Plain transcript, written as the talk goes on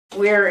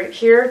We're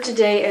here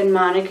today in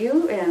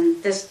Montague,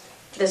 and this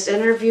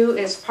interview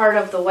is part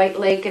of the White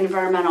Lake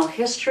Environmental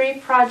History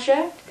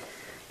Project,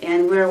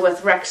 and we're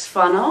with Rex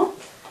Funnell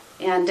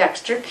and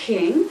Dexter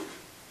King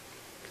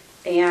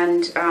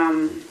and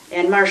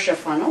Marcia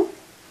Funnell,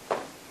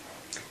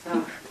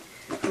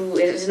 who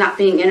is not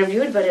being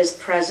interviewed but is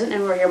present,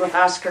 and we're here with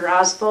Oscar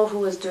Osbo,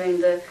 who is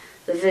doing the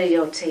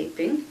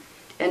videotaping.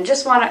 And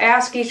just want to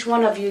ask each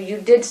one of you, you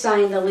did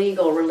sign the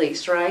legal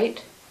release,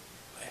 right?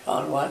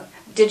 On what?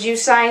 You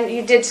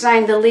did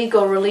sign the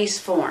legal release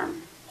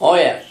form. Oh,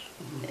 yes.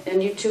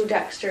 And you too,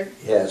 Dexter?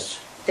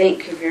 Yes.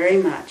 Thank you very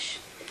much.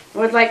 I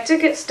would like to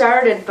get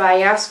started by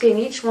asking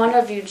each one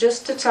of you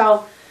just to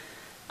tell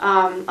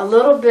a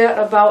little bit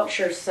about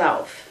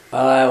yourself.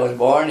 Well, I was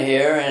born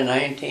here in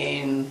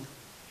 16,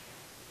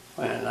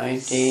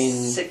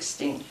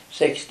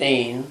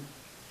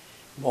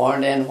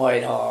 born in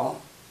Whitehall.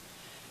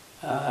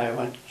 I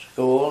went to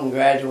school and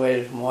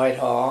graduated from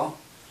Whitehall.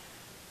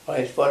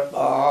 Played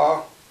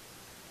football,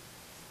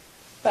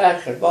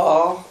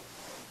 basketball,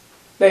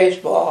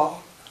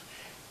 baseball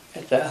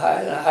at the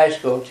high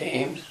school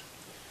teams,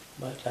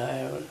 but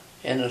I was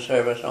in the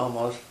service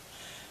almost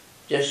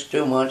just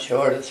 2 months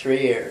short of 3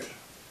 years.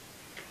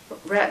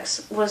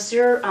 Rex, is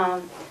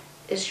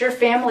your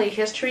family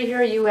history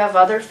here? You have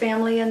other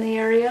family in the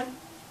area?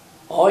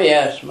 Oh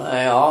yes,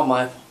 all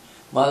my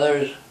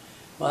mothers,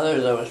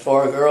 there was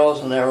 4 girls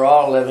and they were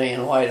all living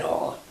in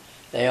Whitehall.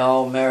 They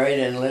all married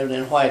and lived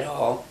in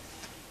Whitehall.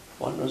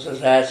 One was a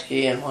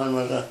Zatsky and one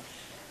was a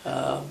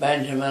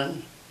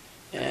Benjamin,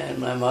 and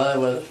my mother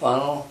was a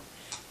Funnell.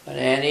 But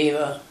Aunt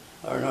Eva,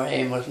 her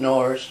name was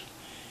Norris,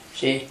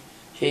 she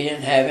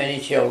didn't have any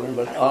children,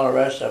 but all the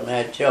rest of them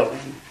had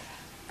children.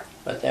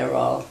 But they were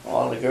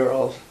all the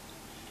girls.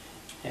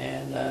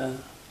 And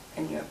then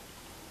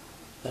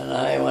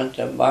I went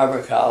to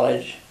Barber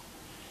College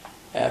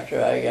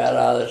after I got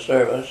out of the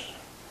service.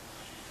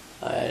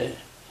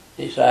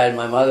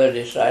 My mother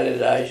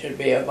decided I should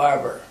be a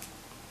barber.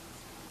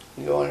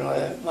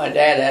 My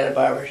dad had a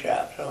barber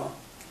shop, so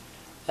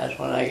that's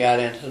when I got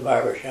into the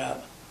barber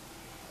shop.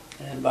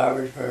 And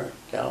barbered for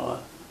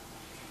till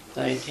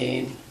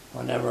 19,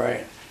 I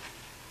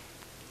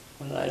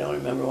don't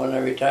remember when I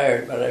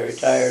retired, but I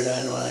retired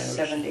when I was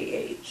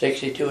 78.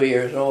 62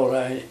 years old.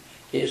 I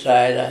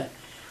decided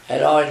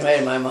I'd always made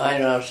in my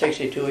mind when I was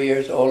 62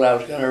 years old I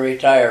was going to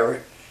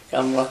retire,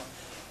 come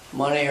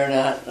money or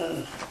not.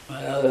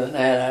 But other than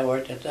that, I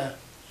worked at the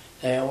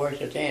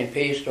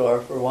A&P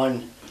store for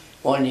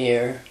one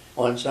year,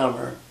 one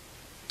summer.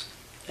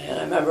 And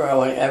I remember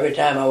every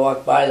time I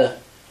walked by the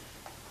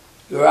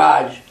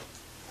garage,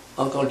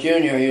 Uncle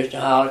Junior used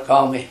to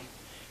call me.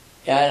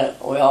 Yeah,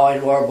 we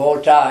always wore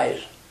bow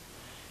ties.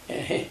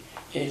 And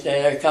he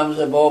said, "There comes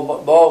the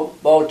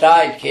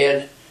bow-tied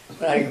kid,"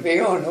 but I could be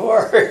going to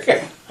work.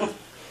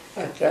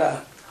 But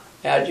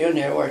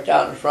Junior worked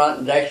out in front,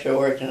 and Dexter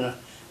worked in the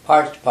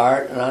parts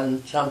department,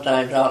 and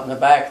sometimes out in the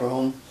back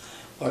room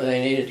where they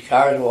needed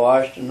cars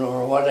washed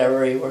or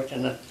whatever. He worked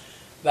in the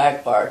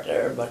back part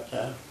there, but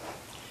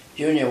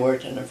Junior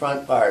worked in the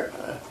front part.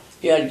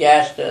 You had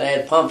gas, they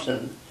had pumps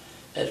in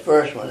at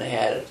first when they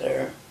had it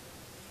there.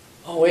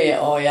 We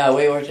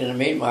worked in the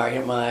meat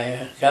market.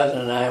 My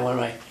cousin and I, when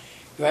my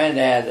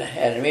granddad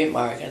had a meat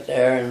market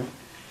there, and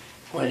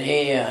when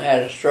he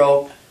had a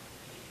stroke,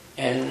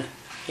 and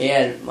he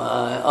had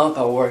my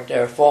uncle work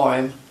there for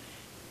him,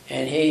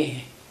 and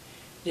he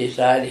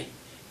decided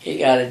he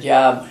got a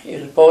job. He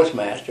was a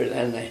postmaster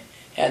then. They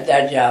had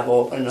that job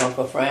open.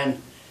 Uncle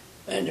Fran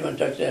Benjamin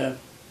took the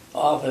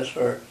office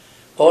for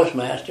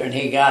postmaster, and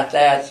he got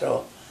that,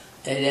 so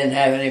they didn't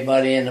have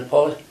anybody in the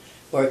post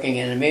working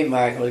in the meat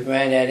market with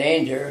Granddad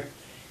Ainger,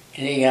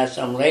 and he got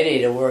some lady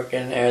to work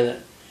in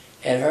there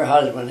and her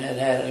husband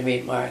had a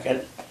meat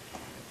market.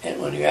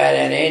 And when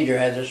Granddad Ainger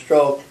had the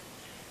stroke,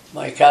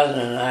 my cousin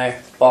and I,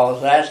 Paul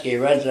Zatsky,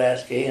 Red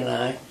Zatsky, and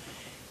I,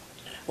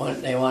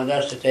 they wanted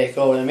us to take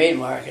over the meat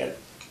market.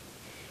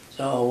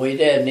 So we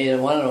did. Neither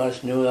one of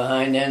us knew the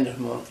hind end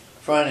from the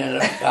front end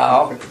of the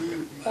cow.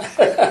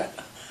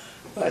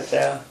 But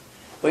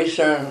we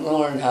certainly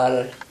learned how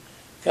to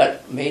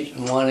cut meat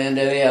from one end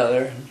to the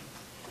other.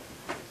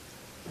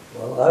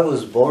 Well, I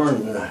was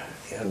born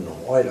in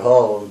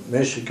Whitehall,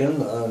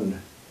 Michigan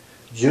on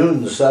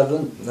June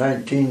 7th,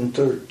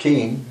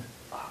 1913.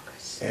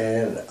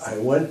 And I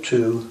went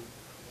to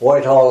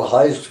Whitehall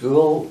High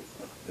School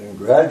and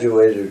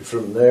graduated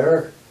from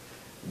there.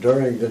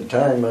 During the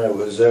time I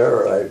was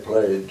there, I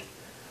played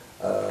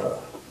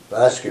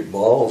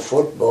basketball,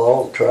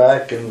 football,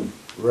 track, and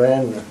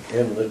ran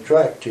in the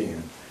track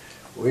team.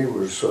 We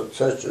were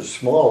such a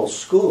small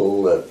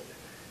school that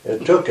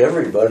it took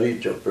everybody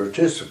to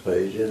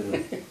participate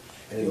in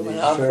these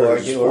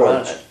various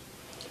sports.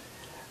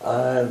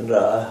 And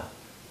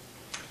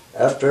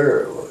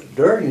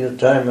during the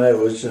time I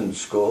was in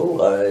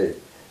school, I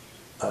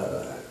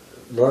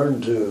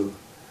learned to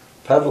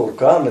pedal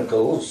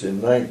chronicles in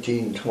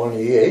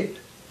 1928,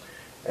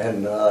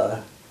 and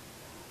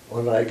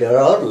when I got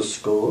out of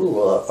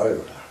school,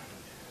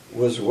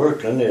 was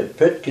working at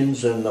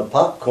Pitkins in the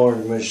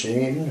popcorn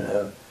machine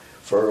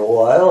for a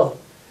while.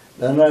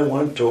 Then I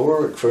went to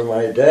work for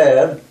my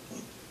dad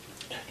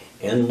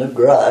in the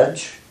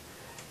garage,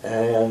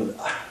 and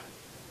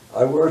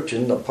I worked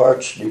in the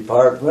parts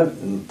department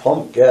and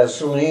pumped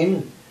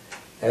gasoline,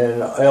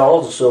 and I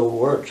also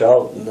worked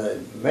out in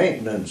the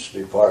maintenance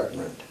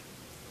department.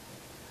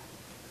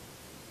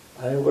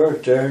 I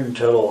worked there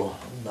until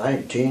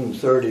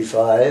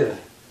 1935,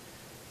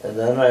 and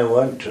then I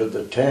went to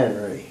the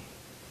tannery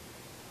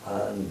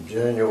on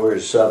January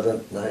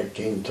 7th,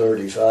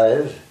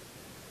 1935,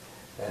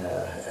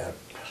 at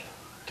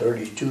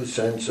 32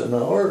 cents an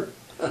hour.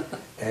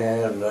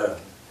 And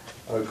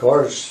of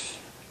course,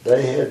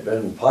 they had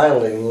been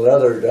piling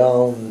leather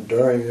down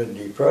during the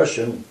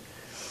Depression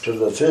to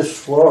the 5th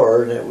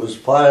floor, and it was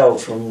piled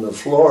from the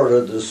floor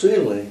to the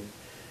ceiling.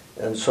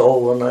 And so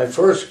when I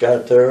first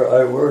got there,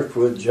 I worked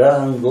with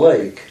John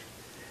Blake,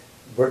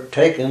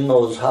 taking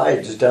those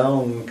hides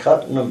down and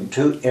cutting them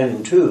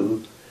in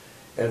two,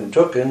 and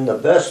took in the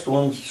best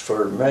ones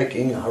for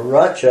making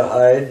Haracha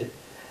hide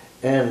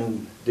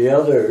and the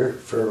other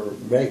for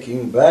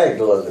making bag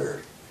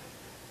leather.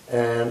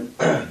 And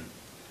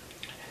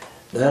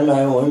then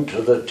I went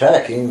to the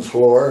tacking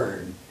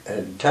floor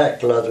and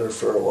tacked leather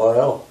for a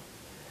while,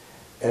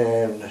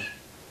 and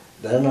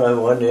then I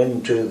went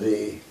into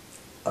the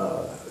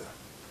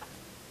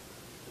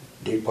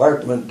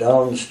department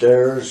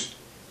downstairs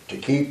to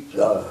keep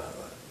the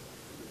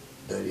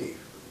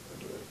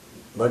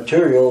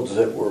materials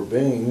that were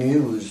being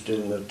used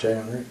in the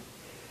tannery.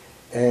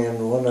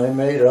 And when I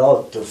made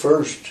out the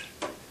first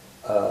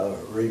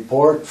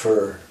report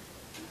for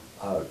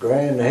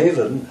Grand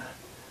Haven,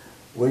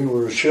 we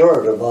were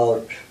short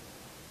about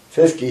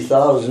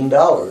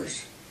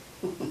 $50,000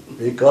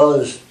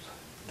 because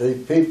the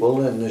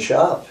people in the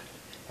shop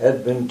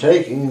had been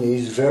taking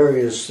these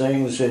various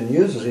things and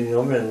using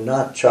them and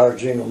not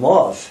charging them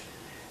off.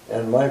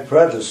 And my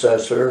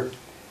predecessor,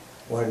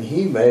 when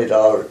he made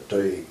out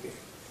the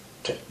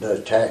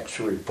tax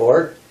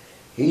report,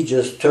 he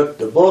just took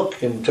the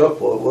book and took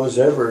what was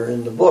ever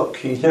in the book.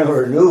 He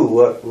never knew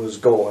what was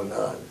going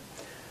on.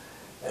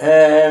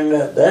 And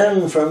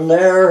then from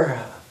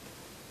there,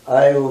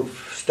 I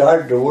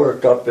started to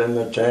work up in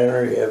the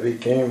tannery. I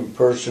became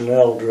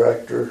personnel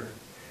director,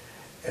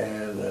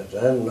 and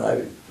then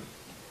I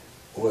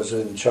was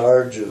in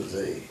charge of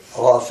the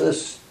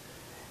office,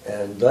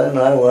 and then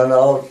I went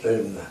out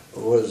and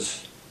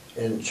was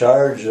in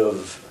charge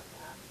of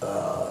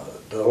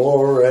the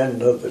lower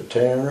end of the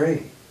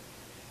tannery,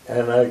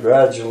 and I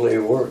gradually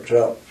worked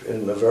up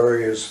in the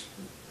various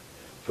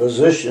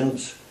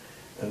positions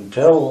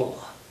until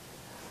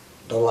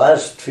the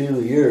last few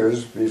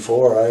years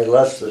before I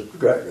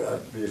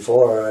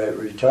before I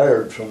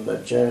retired from the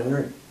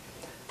tannery.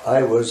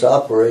 I was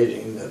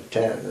operating the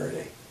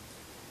tannery.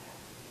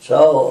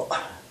 So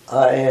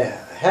I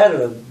had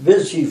a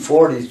busy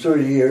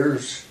 43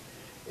 years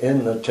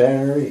in the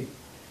tannery,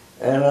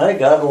 and I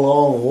got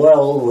along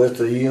well with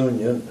the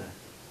union.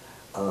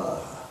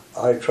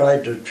 I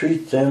tried to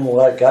treat them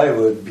like I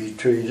would be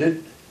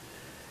treated,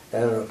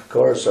 and of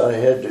course I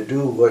had to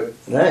do what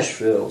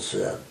Nashville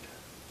said.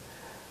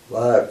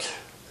 But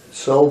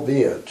so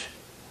be it.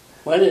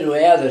 When did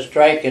we have the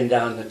striking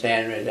down the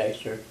tannery,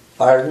 Dexter?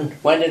 Pardon?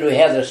 When did we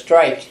have the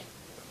strike?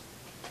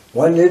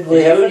 When did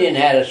we have The it?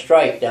 union had a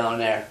strike down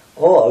there.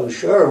 Oh,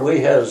 sure, we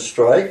had a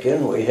strike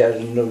and we had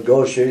to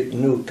negotiate a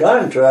new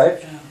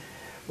contract,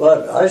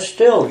 but I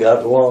still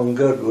got along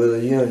good with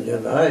the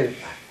union.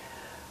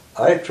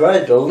 I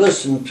tried to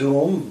listen to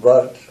them,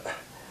 but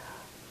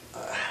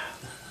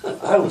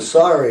I was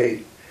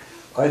sorry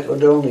I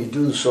could only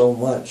do so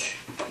much.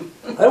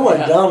 I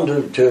went down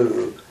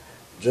to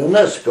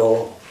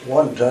Genesco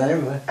one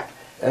time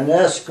and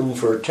asked them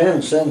for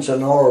 10 cents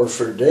an hour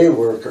for day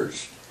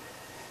workers.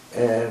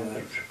 And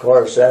of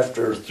course,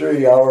 after a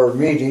 3-hour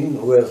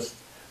meeting with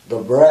the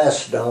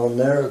brass down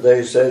there,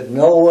 they said,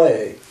 no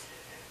way,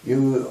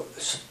 you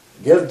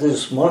give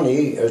this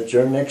money at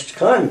your next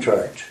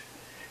contract.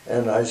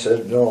 And I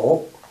said,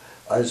 no.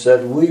 I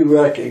said, we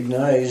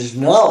recognize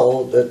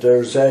now that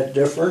there's that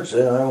difference,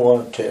 and I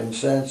want 10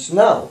 cents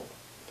now.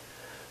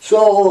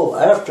 So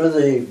after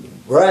the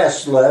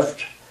brass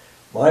left,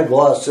 my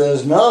boss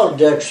says, now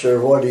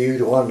Dexter, what do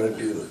you want to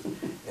do?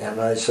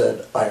 And I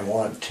said, I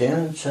want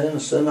 10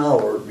 cents an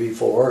hour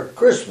before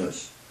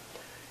Christmas.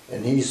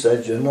 And he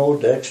said, you know,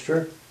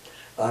 Dexter,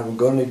 I'm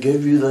going to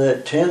give you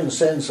that 10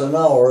 cents an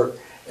hour,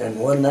 and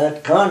when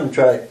that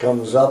contract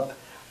comes up,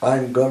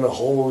 I'm going to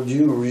hold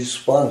you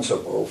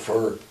responsible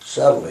for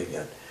settling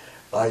it.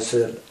 I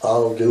said,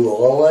 I'll do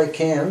all I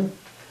can,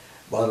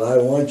 but I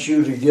want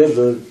you to give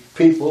the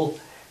people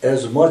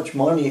as much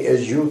money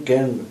as you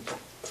can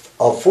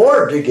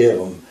afford to give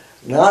them,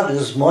 not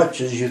as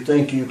much as you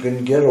think you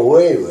can get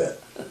away with.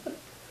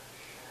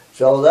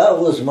 So that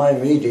was my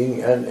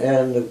meeting,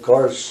 and of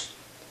course,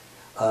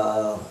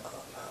 I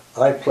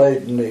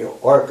played in the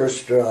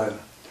orchestra,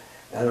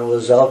 and I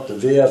was out to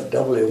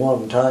VFW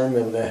one time,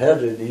 and the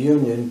head of the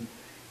union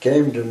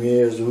came to me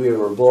as we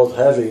were both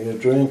having a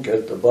drink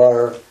at the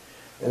bar,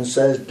 and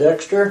says,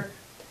 Dexter,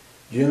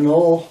 you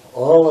know,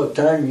 all the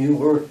time you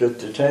worked at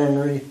the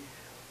tannery,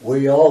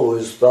 we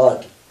always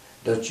thought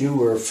that you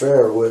were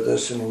fair with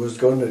us and was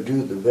going to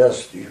do the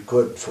best you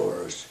could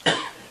for us.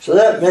 So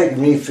that made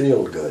me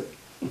feel good.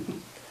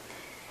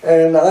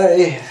 And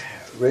I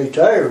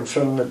retired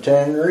from the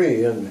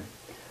tannery in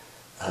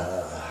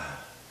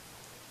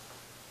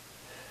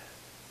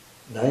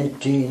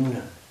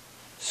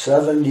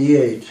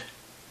 1978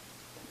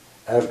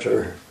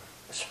 after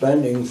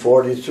spending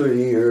 43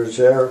 years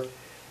there,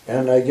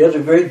 and I get a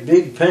great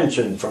big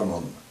pension from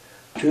them,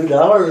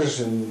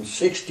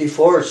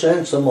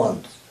 $2.64 a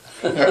month.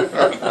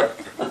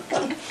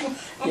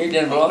 You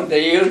didn't belong to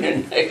the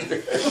union,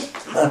 Dexter.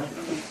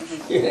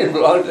 You didn't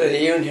belong to the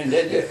union,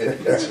 did you?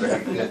 That's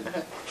right.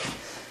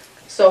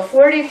 So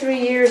 43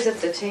 years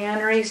at the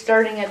tannery,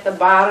 starting at the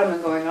bottom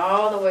and going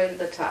all the way to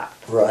the top.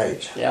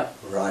 Right. Yep.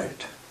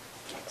 Right.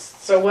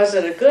 So was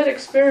it a good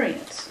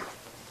experience?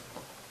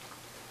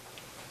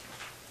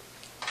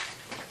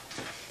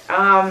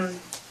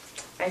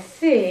 I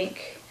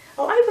think,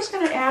 I was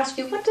going to ask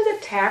you, what do the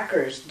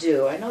tackers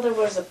do? I know there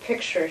was a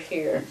picture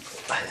here.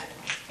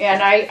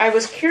 And I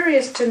was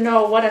curious to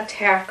know what a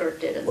tacker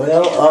did in the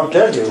Well, tannery. I'll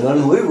tell you,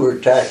 when we were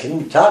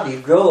tacking, Toddy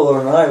Grow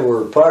and I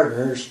were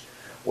partners.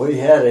 We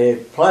had a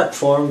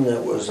platform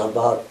that was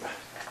about,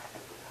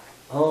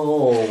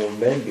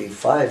 maybe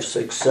 5,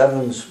 6,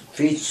 7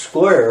 feet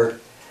square,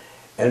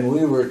 and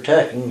we were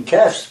tacking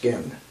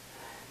calfskin.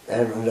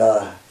 And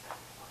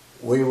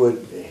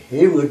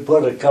he would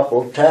put a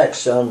couple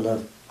tacks on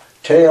the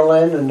tail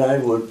end, and I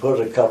would put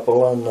a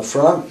couple on the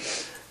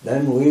front.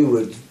 Then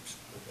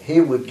he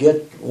would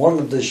get one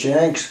of the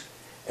shanks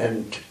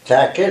and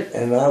tack it,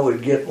 and I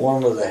would get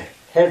one of the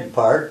head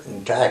part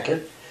and tack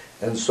it,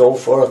 and so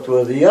forth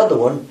with the other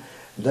one.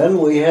 Then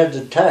we had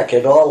to tack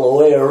it all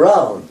the way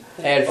around.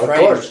 They had Of frames.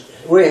 course,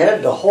 we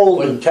had to hold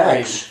the Wooden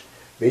tacks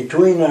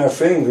between our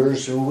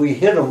fingers, and we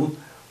hit them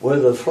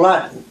with a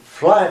flat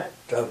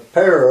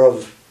pair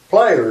of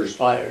pliers.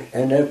 Pliers.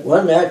 And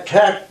when that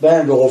tack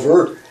bent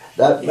over,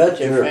 that You meant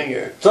hit your your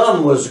finger.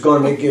 thumb was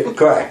going to get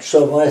cracked.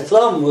 So my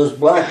thumb was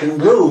black and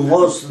blue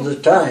most of the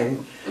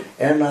time,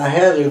 and I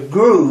had a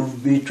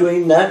groove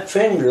between that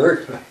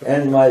finger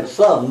and my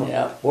thumb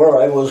Yeah. where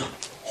I was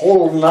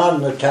holding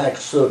on the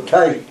tacks so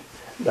tight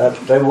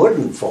that they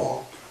wouldn't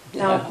fall.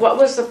 Now, Yeah. what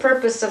was the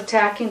purpose of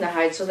tacking the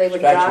hide? So they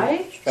would Stretch 'em.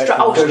 dry? Stretch Stre-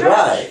 'em oh, out. To stretch.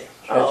 dry.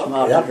 Stretch them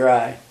out Yep. to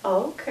dry. Oh,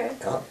 okay.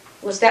 Yeah.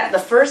 Was that the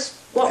first,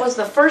 what was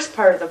the first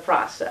part of the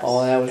process?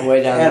 Oh, that was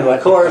way down And the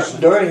of course,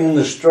 department. during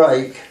the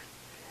strike,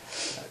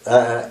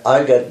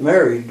 I got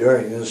married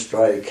during the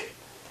strike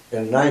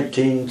in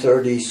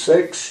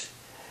 1936,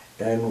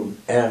 and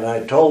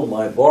I told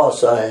my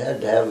boss I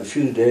had to have a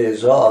few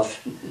days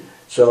off.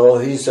 So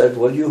he said,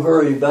 "Will you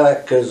hurry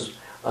back, because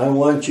I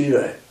want you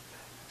to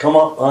come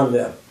up on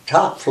the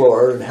top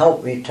floor and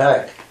help me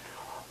tack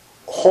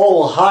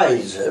whole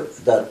hides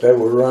that they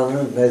were running."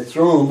 And they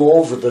threw them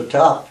over the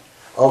top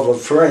of a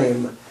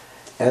frame,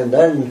 and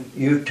then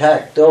you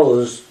tacked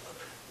those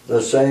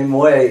the same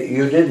way.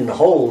 You didn't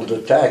hold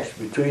the tacks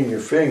between your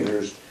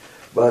fingers,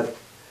 but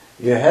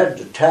you had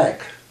to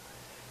tack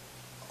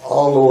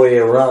all the way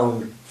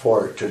around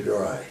for it to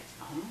dry.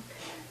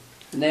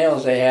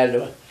 Nails they had,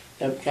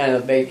 them kind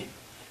of big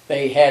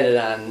headed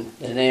on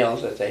the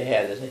nails that they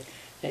had.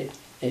 They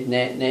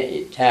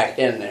tacked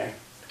in there.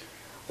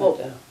 Well,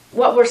 But,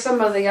 what were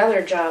some of the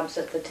other jobs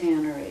at the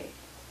tannery?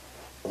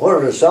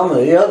 What are some of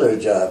the other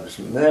jobs?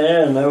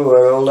 Man, there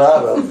were a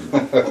lot of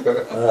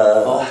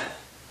them.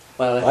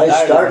 well, it I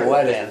started started- at the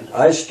wet end.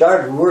 I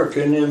started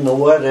working in the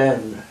wet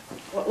end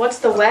What's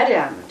the wet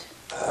end?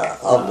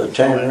 of the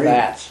tannery.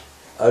 Bats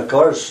Of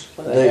course,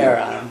 with the hair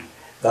on them.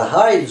 the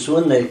hides,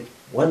 when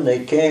they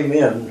came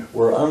in,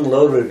 were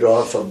unloaded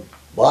off a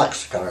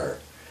boxcar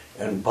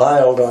and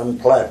piled on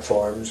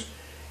platforms,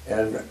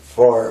 and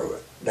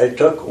they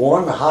took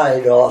one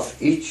hide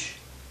off each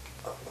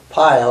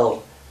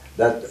pile,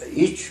 that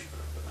each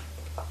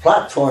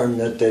platform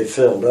that they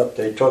filled up,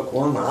 they took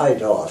one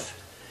hide off,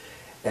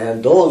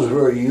 and those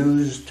were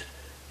used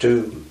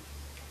to,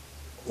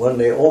 when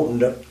they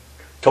opened up,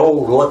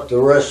 told what the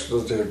rest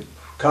of the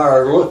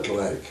car looked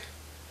like.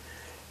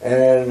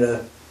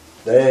 And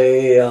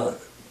they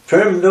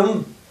trimmed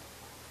them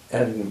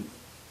and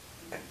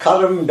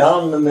cut them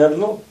down the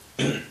middle,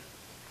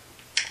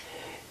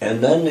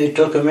 and then they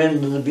took them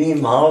into the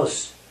beam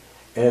house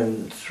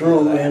and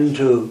threw them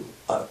into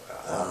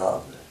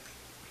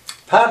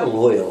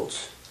paddle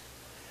wheels.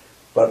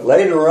 But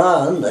later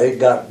on, they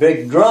got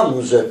big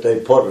drums that they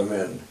put them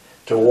in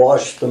to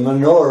wash the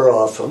manure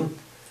off them,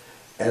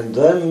 and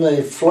then they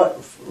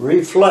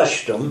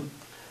refleshed them,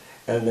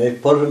 and they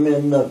put them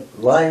in the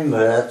lime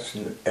vats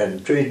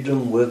and treated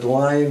them with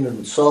lime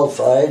and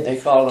sulfide They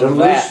called to them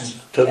vats.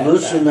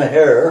 loosen the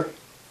hair.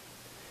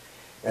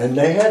 And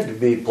they had to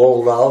be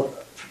pulled out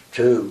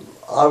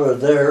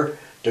of there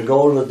to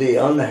go to the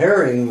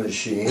unhairing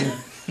machine.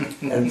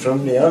 And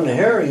from the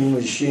unhairing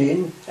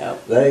machine,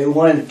 Yep. they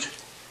went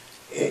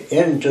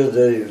into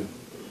the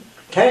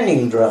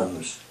tanning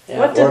drums. Yeah.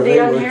 What where did they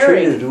the were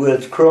unhairy? treated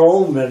with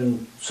chrome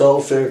and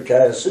sulfuric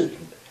acid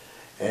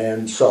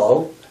and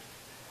salt.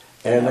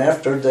 And Yeah.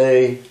 after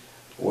they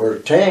were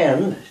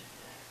tanned,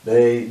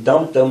 they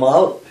dumped them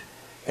out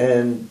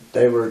and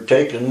they were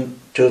taken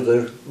to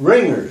the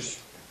ringers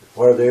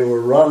where they were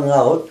wrung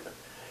out,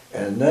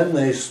 and then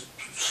they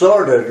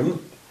sorted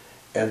them,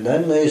 and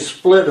then they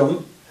split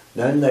them,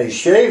 then they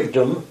shaved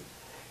them,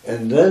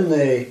 and then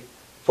they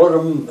put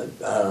them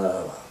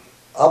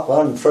up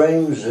on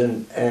frames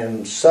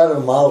and set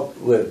them out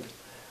with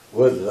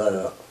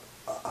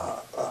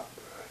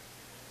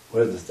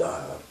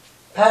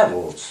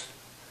paddles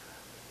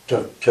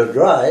to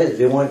dry.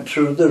 They went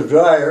through the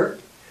dryer,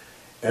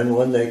 and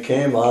when they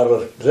came out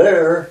of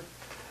there,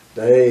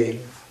 they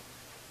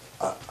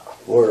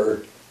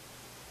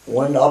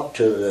went up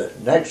to the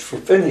next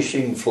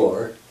finishing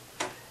floor,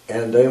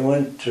 and they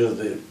went to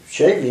the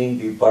shaving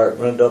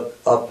department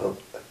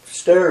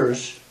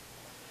upstairs,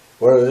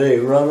 where they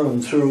run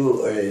them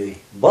through a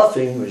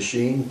buffing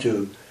machine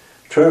to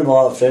trim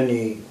off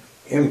any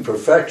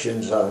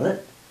imperfections on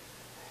it.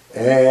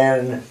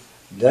 And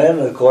then,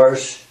 of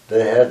course,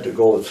 they had to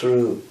go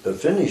through the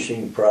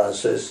finishing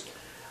process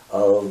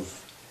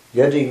of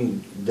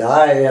getting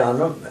dye on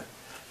them,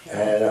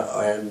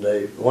 and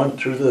they went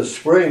through the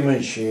spray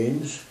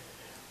machines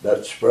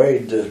that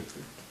sprayed the,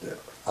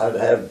 I'd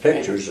have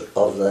pictures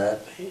of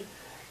that.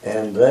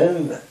 And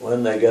then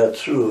when they got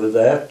through with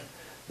that,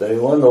 they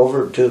went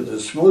over to the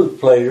smooth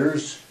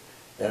platers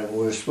and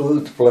were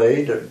smooth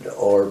played,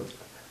 or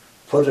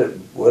put it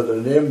with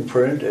an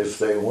imprint if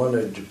they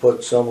wanted to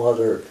put some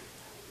other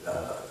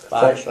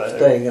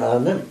thing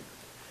on them.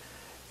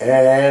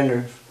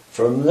 And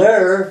from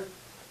there,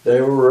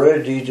 they were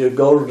ready to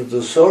go to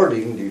the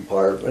sorting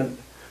department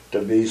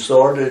to be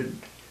sorted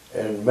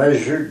and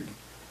measured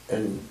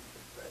and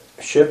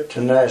shipped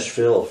to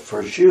Nashville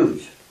for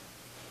shoes.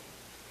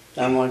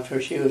 Some went for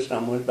shoes,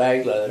 some was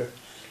bag leather.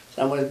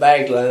 Some was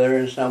bag leather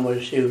and some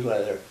was shoes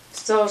leather.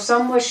 So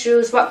some was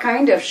shoes. What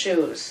kind of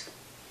shoes?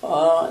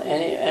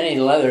 Any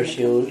leather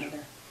shoes,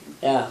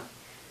 yeah.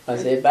 I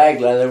say bag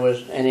leather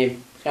was any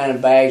kind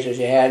of bags that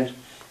you had,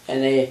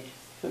 and they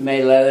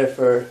made leather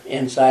for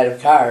inside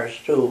of cars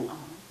too.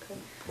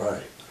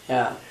 Right.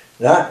 Yeah.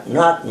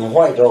 Not in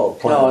Whitehall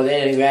plant. No,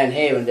 they in Grand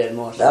Haven did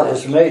most That of that.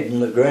 was made in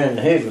the Grand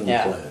Haven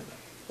Yeah. plant.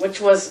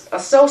 Which was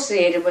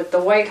associated with the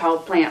Whitehall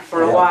plant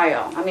for a Yeah.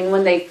 while. I mean,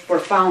 when they were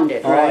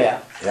founded, Oh right? yeah,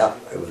 Yeah,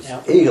 it was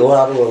Yeah. Eagle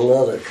Ottawa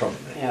Leather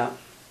Company. yeah.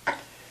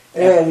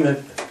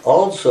 And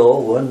also,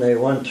 when they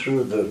went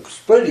through the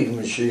splitting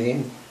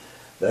machine,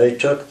 they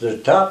took the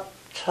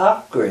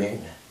top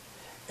grain,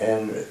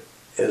 and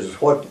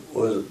is what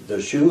was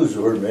the shoes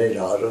were made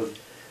out of.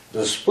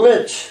 The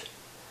splits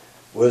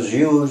was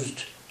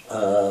used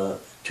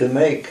to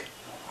make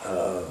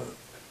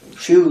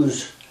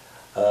shoes,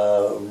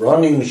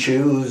 running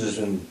shoes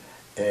and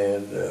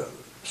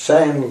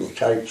sandal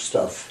type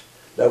stuff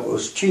that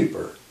was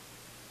cheaper.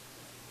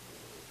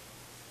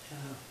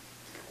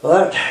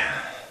 But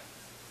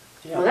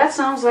Well, that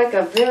sounds like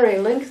a very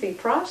lengthy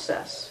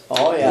process.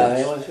 Oh yeah, Yes.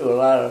 they went through a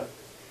lot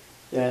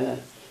of,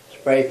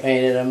 spray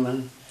painted them,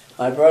 and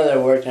my brother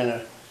worked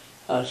in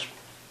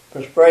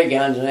for spray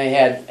guns, and they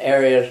had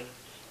areas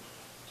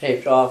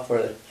taped off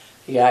for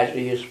the guys who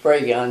used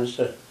spray guns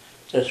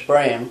to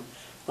spray them.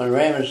 When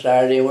Raymond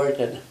started, he worked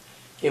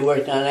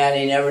on that.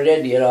 He never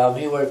did get off.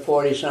 He worked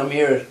 40-some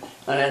years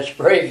on that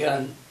spray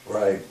gun.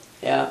 right,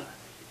 Yeah,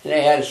 and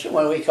they had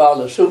what we called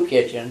the soup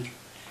kitchen.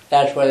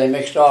 That's where they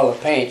mixed all the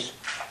paints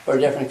for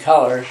different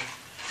colors.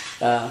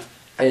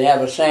 They'd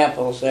have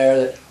samples there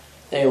that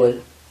they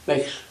would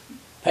mix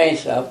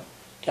paints up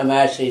to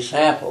match these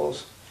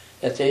samples.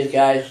 That these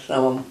guys,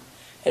 some of them,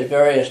 at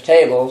various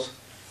tables,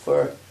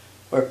 were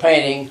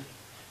painting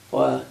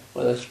with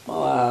a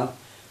small,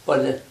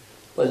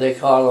 what they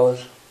call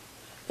those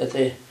that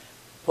they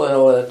put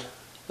over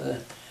the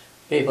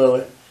people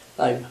were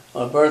like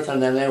Bertha,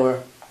 and they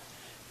were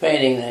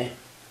painting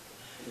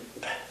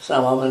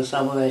some of them, and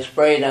some of them they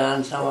sprayed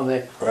on, some of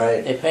them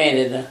right. they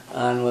painted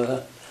on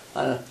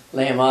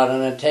lay them out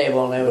on a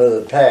table, and they would,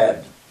 With a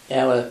pad.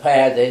 yeah, with a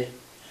pad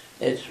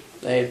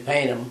they'd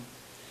paint them,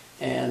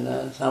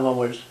 and some of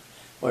them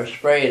were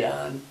sprayed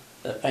on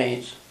the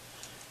paints,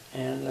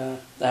 and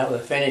that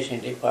was the finishing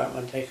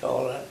department, they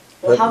called it.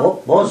 But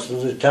Well, most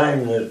of the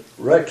time that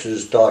Rex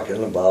is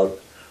talking about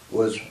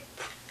was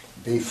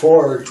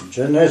before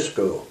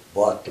Janisco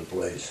bought the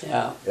place.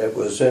 Yeah, It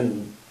was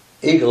in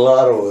Eagle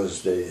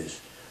Ottawa's days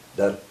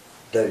that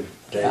they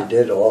Yeah.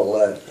 did all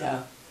that. yeah,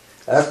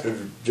 After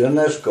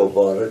Janisco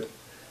bought it,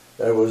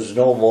 there was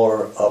no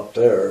more up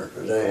there.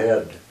 They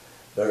had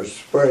their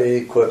spray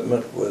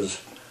equipment was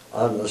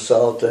on the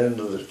south end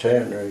of the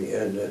tannery,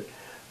 and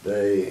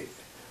they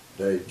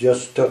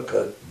just took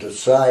the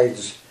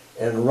sides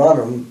and run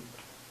them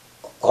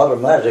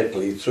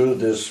automatically through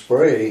this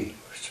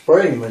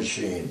spraying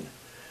machine.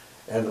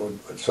 And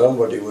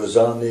somebody was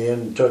on the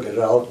end, took it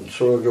out and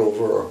threw it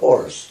over a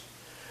horse.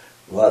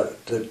 But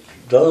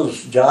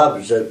those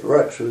jobs that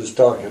Rex was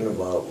talking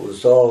about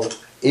was all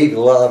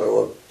Eagle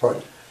Ottawa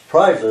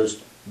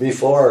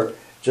before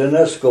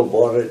Genesco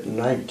bought it in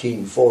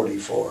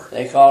 1944.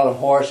 They called them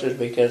horses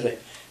because they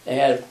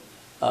had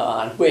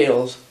on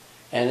wheels,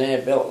 and they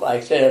had built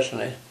like this,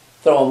 and they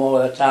throw them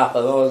over the top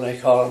of those, and they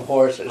call them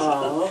horses.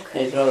 Oh,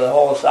 okay. They throw the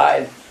whole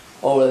side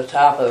over the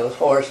top of those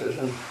horses,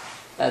 and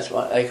that's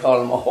why they call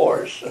them a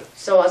horse.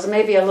 So it was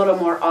maybe a little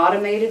more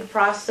automated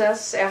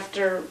process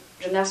after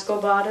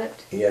Genesco bought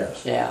it?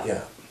 Yes. Yeah.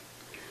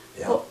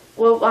 Yeah.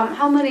 Well,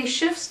 how many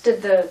shifts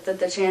did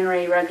the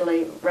tannery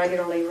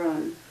regularly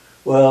run?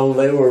 Well,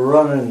 they were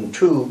running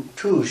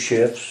two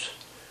shifts.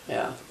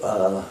 Yeah.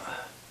 Uh,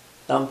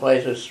 Some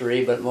places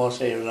 3, but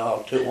mostly it was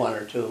all 1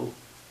 or 2.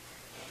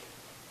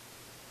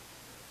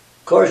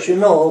 Of course, you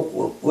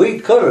know, we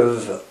could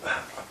have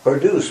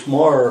produced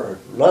more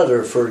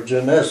leather for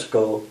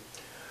Genesco,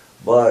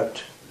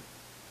 but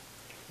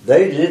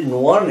they didn't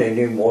want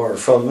any more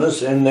from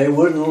us, and they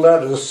wouldn't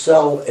let us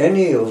sell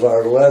any of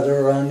our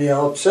leather on the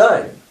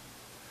outside.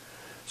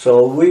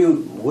 So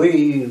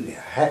we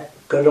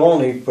could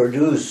only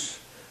produce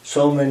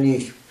so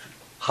many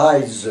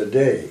hides a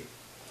day.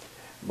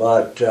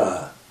 But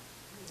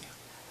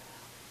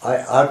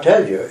I'll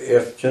tell you,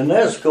 if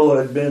Genesco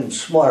had been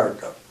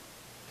smart,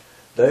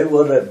 they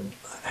would have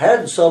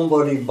had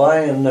somebody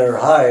buying their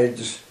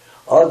hides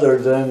other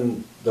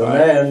than the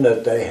man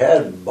that they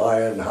had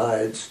buying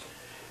hides,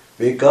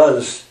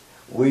 because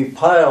we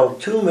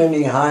piled too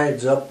many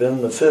hides up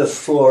in the 5th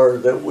floor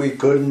that we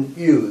couldn't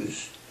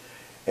use.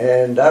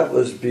 And that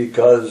was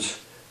because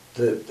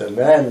the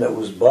man that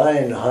was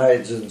buying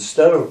hides,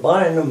 instead of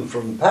buying them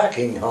from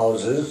packing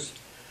houses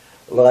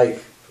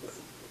like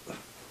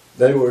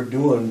they were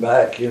doing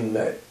back in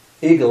the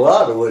Eagle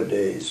Ottawa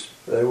days,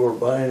 they were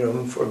buying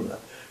them from the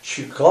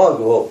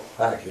Chicago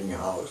packing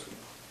house.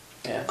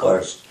 Yeah. Of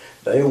course,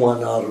 they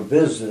went out of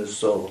business,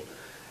 so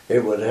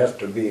it would have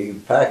to be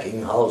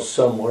packing house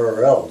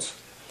somewhere else.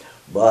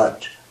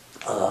 But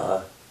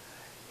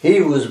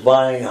he was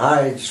buying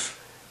hides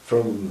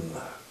from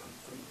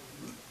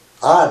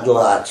odd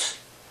lots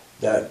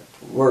that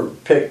were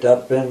picked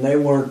up, and they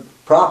weren't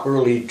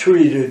properly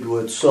treated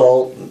with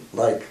salt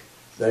like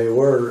they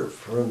were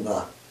from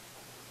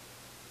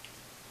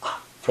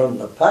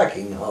the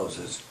packing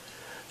houses.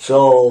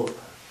 So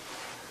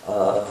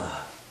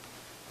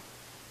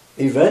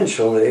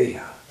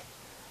eventually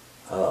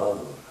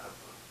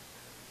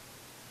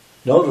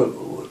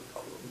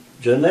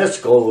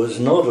Genesco was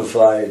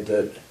notified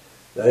that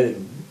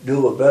they'd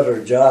do a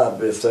better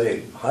job if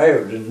they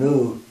hired a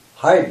new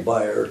hide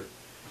buyer,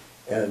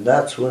 and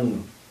that's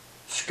when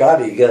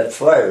Scotty got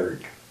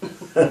fired.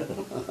 What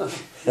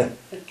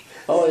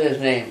was his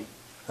name?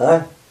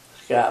 Huh?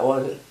 Scott,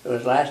 was it?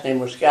 His last name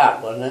was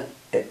Scott, wasn't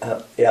it?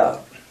 Yeah.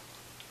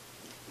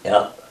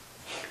 Yeah.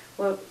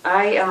 Well,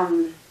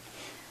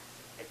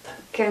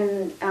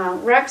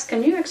 Rex,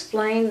 can you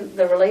explain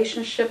the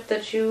relationship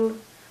that you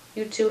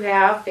two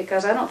have?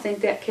 Because I don't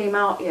think that came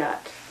out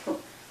yet.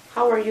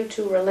 How are you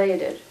two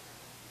related?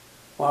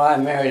 Well, I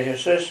married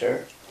his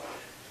sister,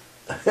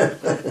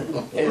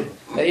 the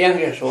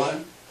youngest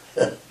one,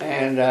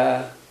 and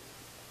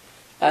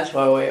that's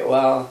why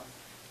of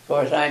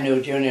course I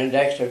knew Junior and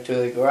Dexter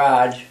through the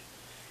garage,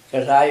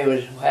 because I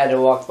had to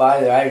walk by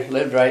there. I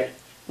lived right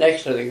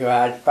next to the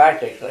garage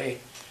practically,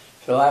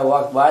 so I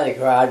walked by the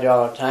garage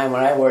all the time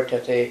when I worked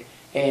at the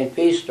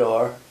A&P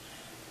store,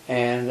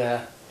 and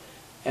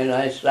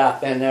I'd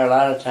stop in there a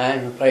lot of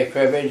times and play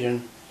cribbage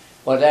and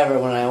whatever.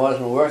 When I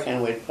wasn't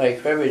working, we'd play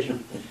cribbage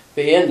and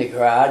be in the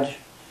garage,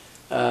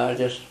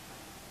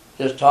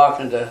 just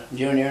talking to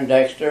Junior and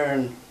Dexter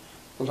and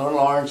the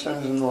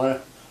Lawrences and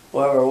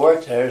whoever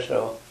worked there.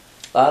 So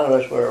a lot of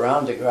us were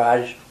around the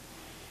garage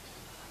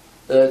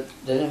that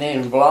didn't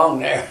even belong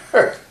there.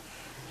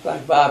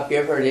 Like Bob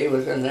Gifford, he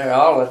was in there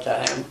all the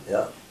time.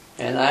 Yeah.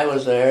 And I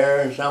was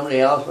there, and somebody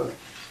else was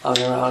hung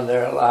around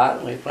there a lot,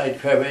 and we played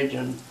cribbage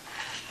and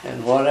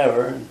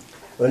whatever.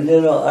 Well,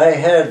 you know, I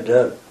had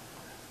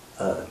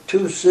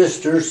 2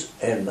 sisters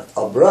and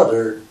a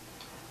brother,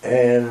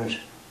 and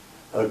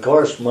of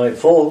course my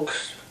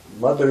folks,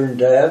 mother and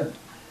dad,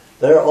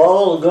 they're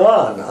all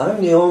gone.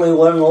 I'm the only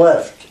one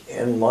left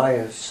in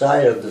my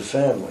side of the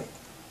family.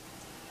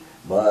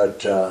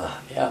 But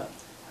Yeah.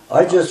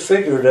 I just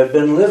figured I've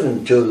been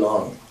living too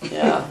long,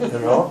 Yeah. you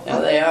know? Yeah,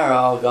 they are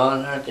all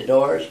gone, aren't they,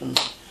 Doris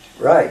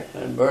Right.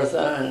 and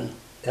Bertha and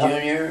Yeah.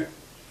 Junior,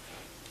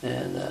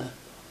 and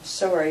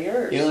So are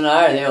yours. you and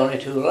I are the only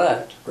 2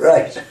 left.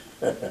 Right.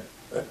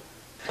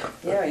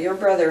 Yeah, your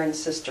brother and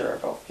sister are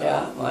both gone.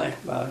 Yeah, my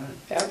brother.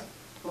 Yeah.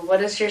 Well,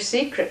 what is your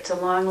secret to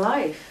long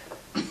life?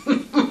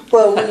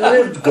 Well, we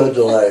lived good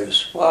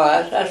lives.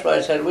 Well, that's why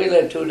I said we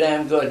lived too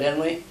damn good, didn't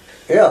we?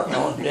 Yeah.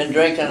 No, didn't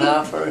drink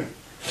enough or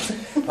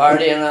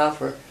party enough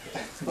or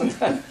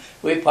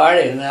we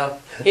partied enough.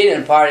 He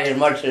didn't party as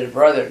much as his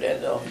brother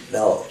did, though.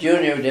 No.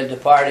 Junior did the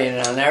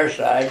partying on their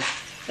side,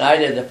 and I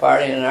did the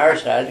partying on our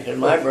side because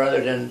my brother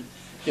didn't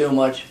do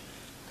much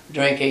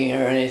drinking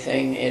or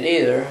anything in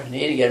either. And he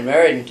didn't get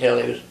married until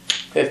he was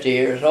 50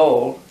 years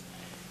old.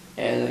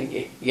 And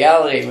the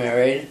gal that he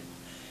married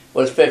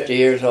was 50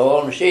 years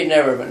old, and she'd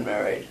never been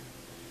married.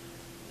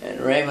 and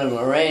Raymond and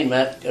Lorraine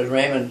met because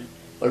Raymond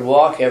would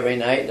walk every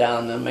night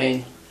down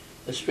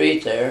the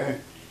street there.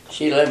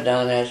 She lived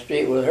down that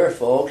street with her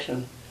folks,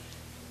 and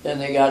then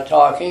they got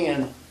talking,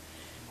 and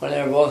when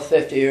they were both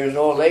 50 years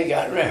old, they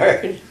got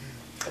married.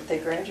 But they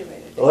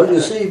graduated. Well,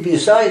 you see,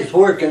 besides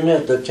working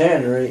at the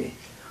tannery,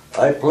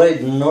 I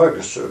played in an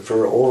orchestra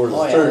for over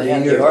 30 they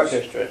had years. the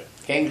orchestra,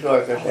 King's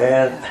Orchestra.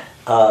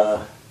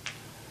 And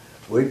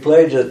we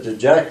played at the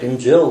Jack and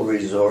Jill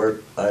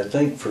Resort, I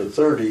think, for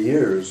 30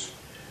 years.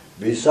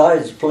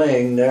 Besides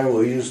playing there,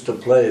 we used to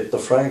play at the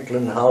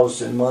Franklin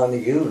House in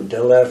Montague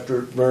until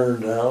after it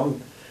burned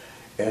down.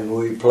 And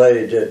we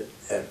played at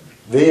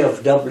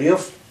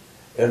VFW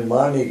in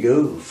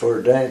Montague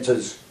for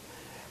dances.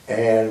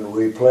 And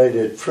we played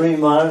at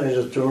Fremont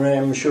at the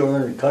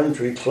Ramshorn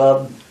Country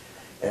Club.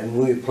 And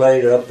we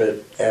played up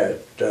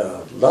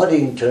at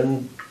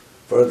Ludington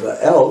for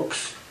the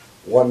Elks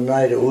one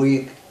night a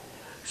week.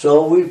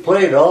 So we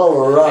played all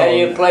around. And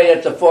you played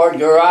at the Ford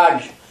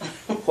Garage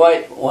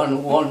quite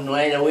one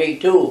night a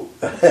week too.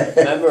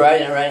 Remember,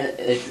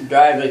 they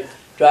drive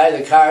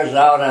the cars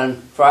out on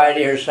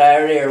Friday or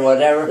Saturday or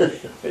whatever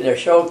for their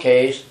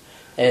showcase.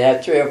 They'd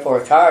have 3 or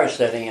 4 cars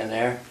sitting in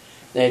there.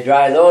 They'd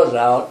drive those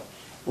out.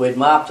 We'd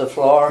mop the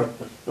floor,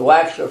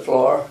 wax the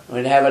floor.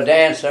 We'd have a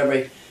dance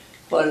every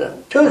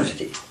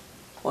Tuesday.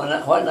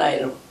 What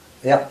night?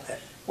 Yep.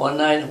 One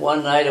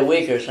night a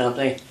week or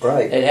something.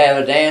 Right. They'd have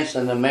a dance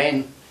in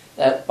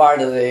that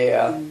part of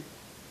the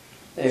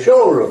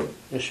Showroom.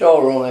 the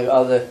showroom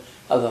of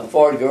the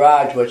Ford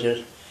Garage, which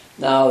is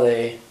now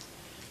the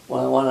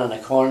one on the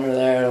corner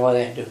there. What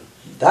they do?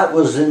 That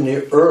was in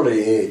the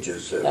early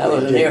ages. That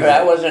was in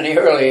the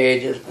early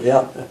ages.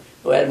 Yep.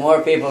 We had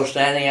more people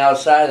standing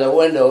outside the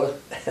windows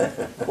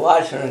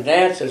watching the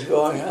dances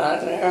going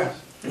on there.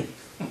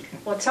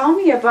 Well, tell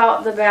me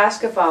about the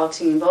basketball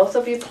team. Both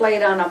of you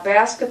played on a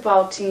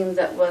basketball team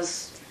that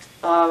was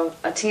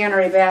a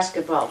tannery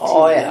basketball team.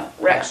 Oh, yeah.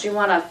 Rex, you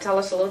want to tell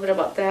us a little bit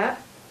about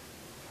that?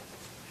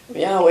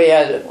 Yeah, we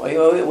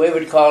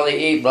would call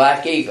the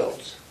Black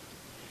Eagles,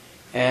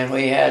 and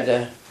we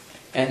had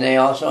and they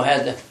also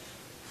had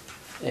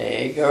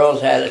the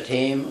girls had a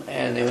team,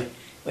 and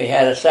we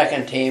had a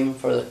second team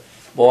for the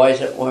boys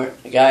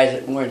the guys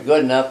that weren't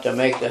good enough to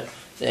make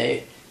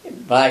the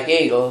Black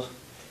Eagles.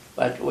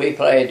 But we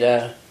played,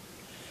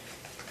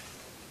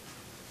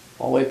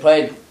 we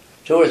played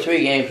 2 or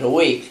 3 games a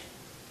week.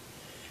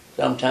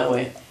 Sometimes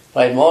we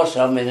played most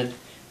of them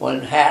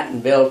when Hatton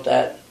built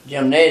that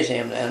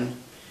gymnasium then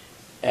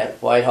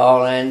at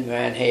Whitehall and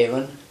Grand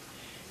Haven.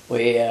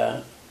 We'd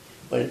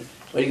go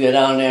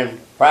down there and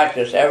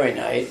practice every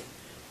night.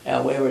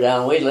 And we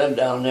lived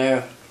down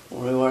there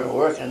when we weren't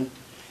working.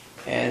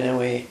 And then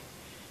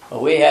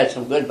we had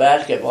some good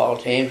basketball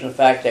teams. In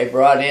fact, they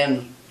brought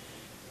in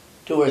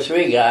 2 or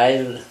 3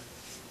 guys,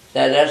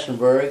 Ted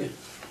Essenberg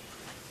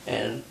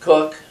and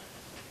Cook,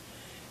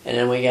 and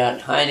then we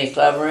got Heine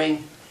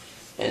Clevering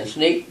and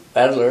Sneak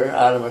Peddler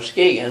out of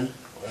Muskegon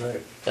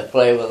to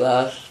play with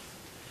us,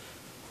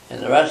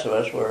 and the rest of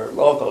us were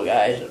local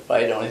guys that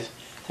played. Only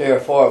 3 or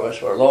 4 of us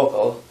were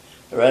local.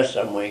 The rest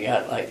of them we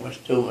got like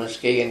 2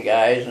 Muskegon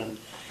guys and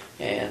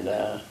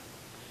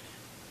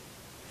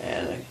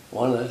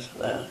one of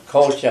the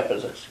coach up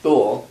at the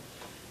school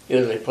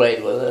usually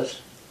played with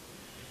us.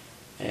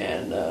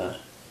 And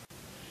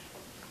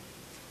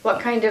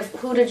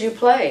who did you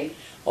play?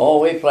 Oh,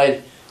 we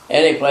played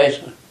any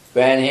place,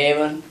 Grand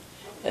Haven.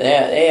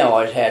 They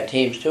always had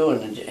teams too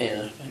in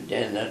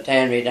the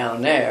tannery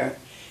down there.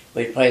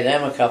 We'd play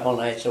them a couple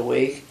nights a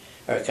week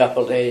or a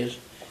couple days,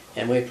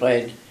 and we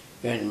played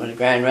in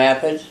Grand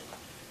Rapids.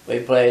 We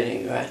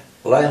played in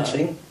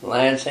Lansing.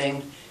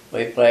 Lansing.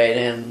 We played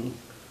in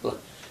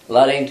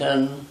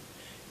Ludington.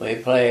 We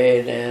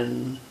played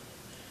in.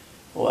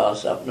 Who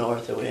else up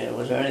north that we had?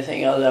 Was there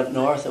anything else up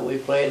north that we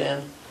played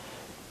in?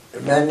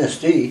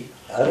 Manistee.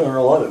 I don't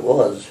know what it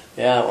was.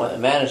 Yeah, well,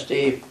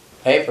 Manistee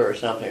paper or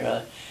something.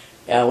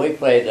 Yeah, we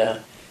played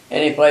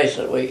anybody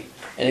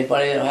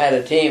that had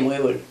a team,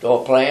 we would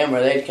go play them, or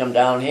they'd come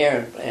down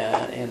here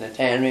in the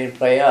tannery and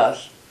play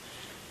us.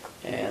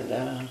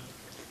 And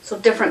So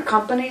different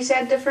companies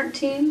had different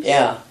teams?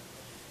 yeah,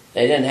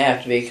 they didn't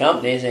have to be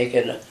companies.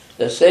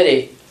 The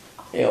city,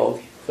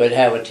 could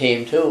have a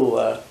team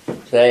too.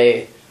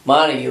 Say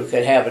Montague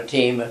could have a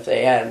team if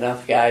they had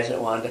enough guys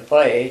that wanted to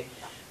play,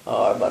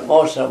 but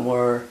most of them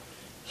were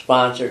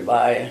sponsored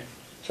by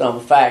some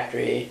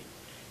factory.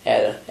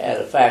 Had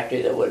a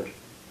factory that would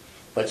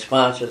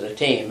sponsor the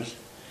teams.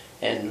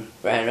 In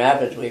Grand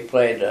Rapids, we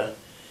played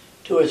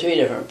 2 or 3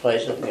 different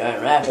places in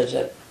Grand Rapids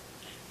that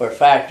were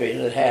factories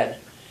that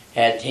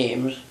had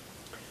teams.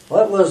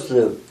 What was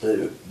the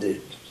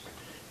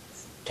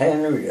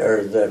tannery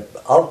or the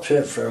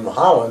outfit from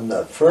Holland?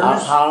 The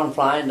furnace. Holland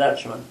Flying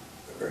Dutchman.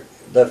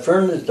 The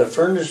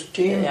furnace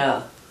team.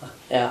 Yeah.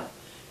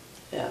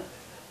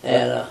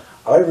 And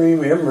I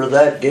remember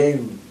that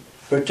game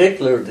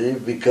particularly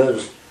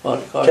because well,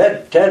 of course,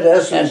 Ted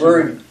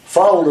Essenberg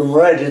fouled him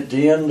right at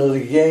the end of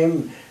the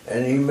game,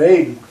 and he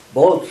made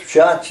both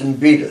shots and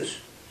beat us.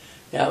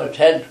 yeah, but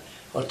Ted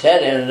Well,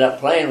 Ted ended up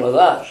playing with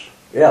us,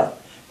 Yeah.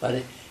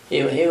 but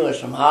he was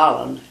from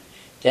Holland.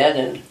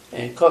 Ted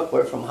and Cook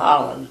were from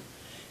Holland.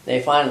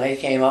 They finally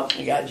came up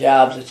and got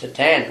jobs at the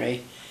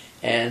tannery,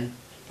 and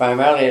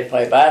primarily to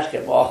play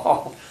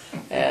basketball.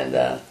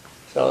 And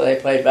so they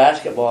played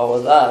basketball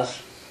with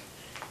us,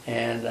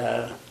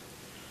 and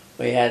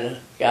we had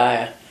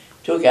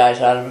two guys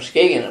out of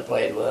Muskegon that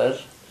played with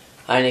us.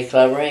 Heine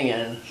Clevering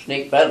and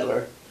Sneak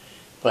Peddler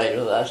played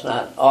with us,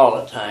 not all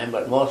the time,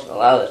 but a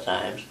lot of the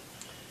times.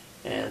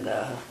 And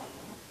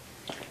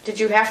Did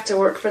you have to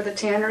work for the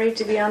tannery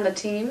to be on the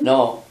team?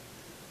 no,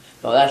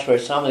 that's where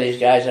some of these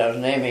guys I was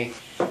naming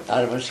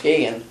out of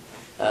Muskegon,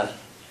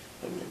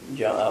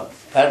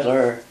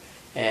 Peddler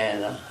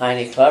and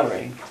Heine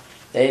Clevering,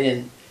 they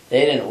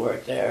didn't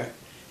work there,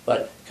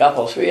 but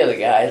three of the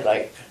guys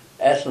like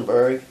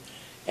Essenberg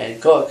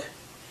and Cook,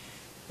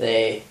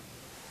 they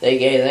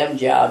gave them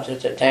jobs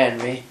at the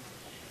tannery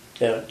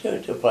to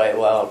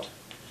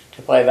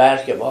play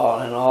basketball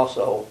and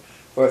also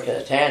work at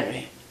the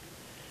tannery.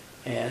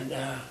 And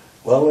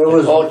Well,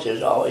 the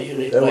coaches always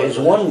usually there played was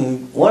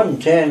with one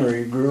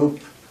tannery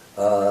group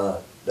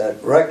that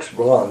Rex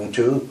belonged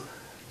to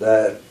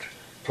that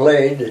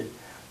played,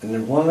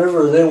 and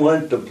whenever they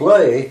went to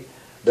play,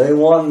 they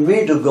wanted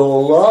me to go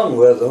along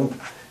with them,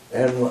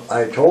 and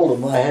I told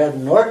them I had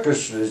an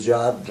orchestra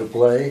job to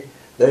play.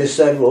 They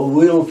said, well,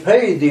 we'll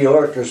pay the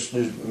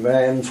orchestra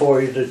man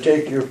for you to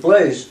take your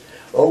place,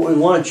 but we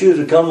want you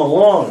to come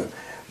along.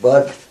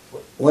 But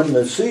when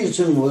the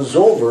season was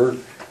over,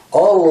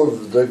 all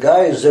of the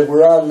guys that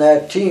were on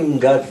that team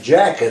got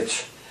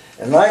jackets,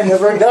 and I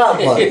never got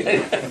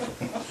one.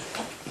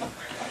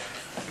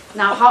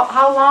 Now,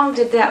 how long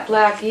did that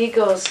Black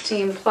Eagles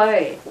team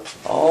play?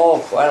 Oh,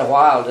 quite a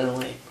while, didn't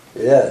we?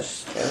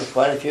 Yes. There was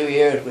quite a few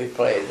years we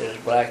played.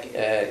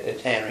 The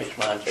tannery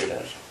sponsored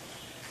us.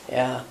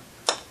 Yeah.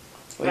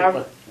 We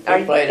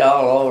played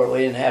all over. We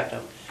didn't have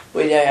to.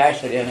 We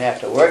actually didn't have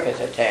to work at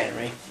the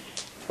tannery,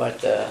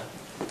 but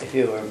if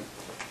you were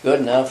good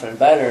enough and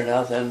better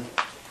enough, then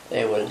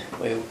they would.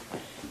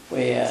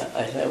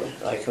 I said,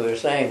 like we were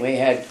saying, we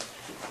had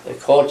the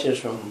coaches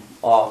from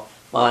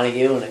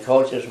Montague and the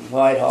coaches from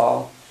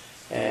Whitehall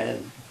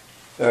and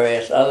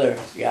various other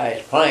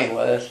guys playing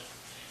with us.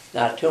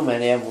 Not too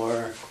many of them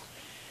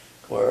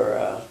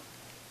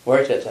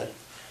worked at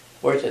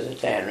the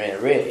tannery,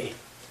 really.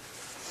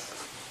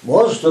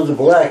 Most of the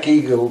Black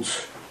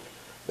Eagles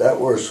that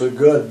were so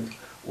good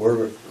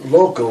were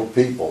local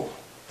people,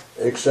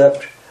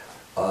 except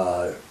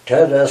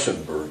Ted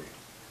Essenberg.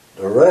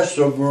 The rest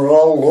of them were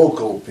all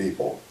local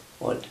people.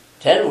 Well,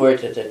 Ted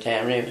worked at the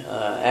tannery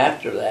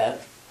after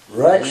that.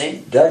 Rex,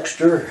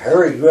 Dexter,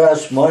 Harry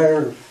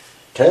Grassmeyer,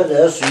 Ted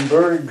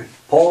Essenberg,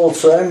 Paul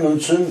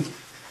Simonson,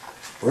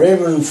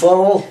 Raymond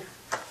Funnell,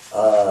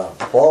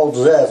 Paul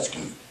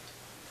Zatsky.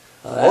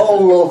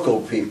 All local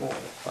people.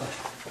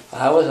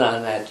 I was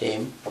on that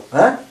team.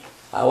 Huh?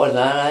 I was on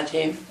that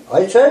team.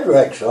 I said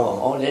Rex on.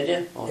 Oh, did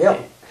you? Okay.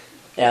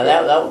 Yeah.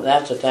 Yeah,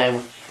 that's the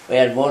time we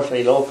had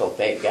mostly local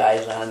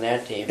guys on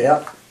that team.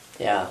 Yeah.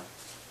 Yeah.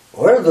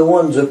 We're the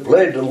ones that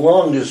played the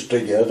longest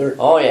together.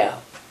 Oh, yeah.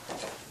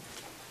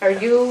 Are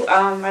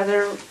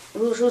there,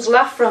 who's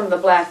left from the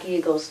Black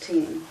Eagles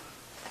team?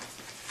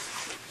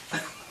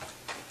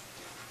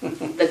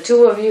 The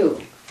two of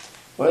you.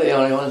 We're the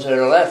only ones that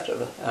are left,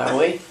 aren't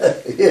we?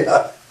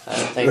 Yeah. I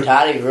don't think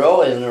Toddy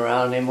Grow isn't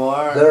around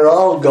anymore. They're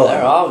all gone.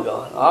 They're all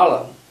gone, all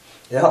of them.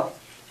 Yeah.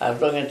 I was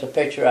looking at the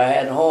picture I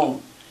had at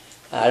home.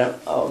 I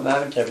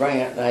meant to bring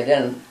it and I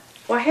didn't.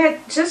 Well, I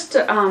had just,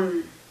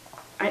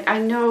 I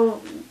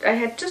know, I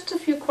had just a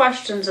few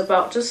questions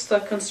about just the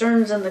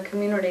concerns in the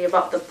community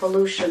about the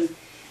pollution.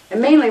 I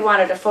mainly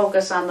wanted to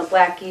focus on the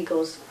Black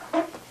Eagles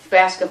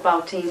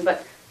basketball team,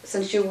 but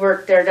since you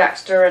worked there,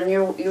 Dexter, and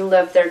you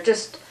lived there,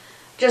 just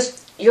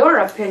your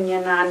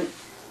opinion on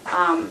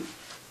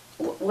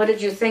what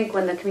did you think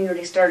when the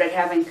community started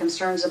having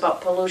concerns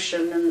about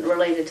pollution and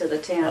related to the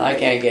tannery? Well, I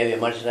can't give you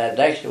much of that.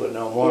 Dexter would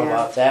know more Yeah.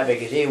 about that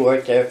because he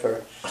worked there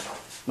for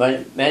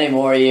many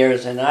more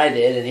years than I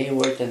did, and he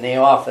worked in the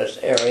office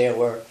area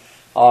where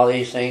all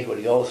these things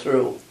would go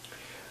through.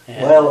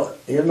 And Well,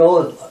 you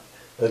know,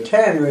 the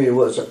tannery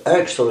was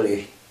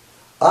actually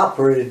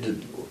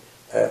operated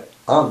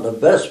on the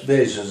best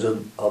basis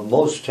of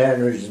most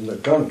tanneries in the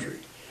country.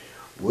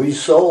 We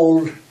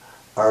sold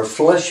our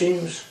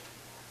fleshings,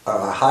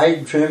 our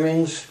hide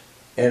trimmings,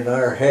 and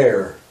our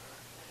hair.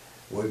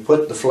 We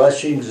put the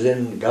fleshings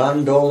in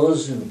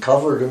gondolas and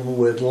covered them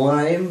with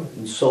lime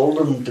and sold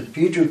them to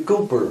Peter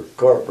Cooper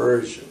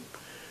Corporation.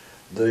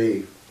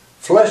 The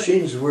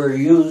fleshings were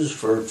used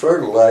for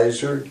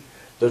fertilizer.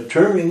 The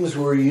trimmings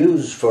were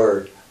used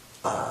for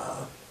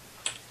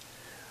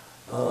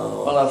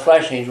well, the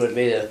fleshings would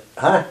be one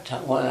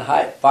of the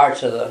high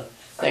parts of the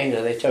thing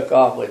that they took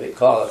off would be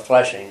called the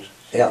fleshings.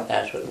 Yeah.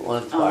 That's what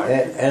one part.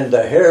 And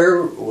the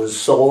hair was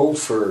sold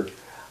for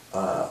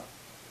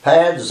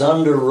pads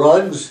under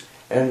rugs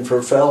and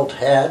for felt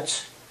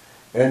hats.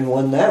 And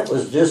when that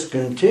was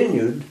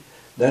discontinued,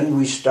 then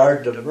we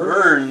started to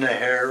burn the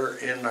hair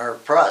in our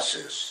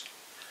process.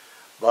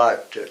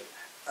 But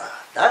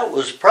that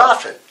was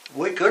profit.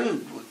 We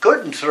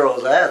couldn't throw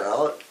that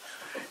out.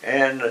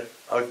 And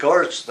of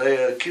course,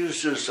 they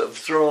accused us of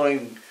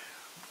throwing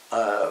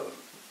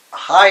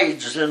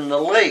hides in the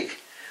lake.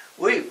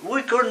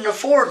 We couldn't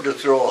afford to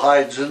throw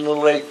hides in the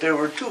lake. They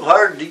were too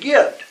hard to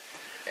get.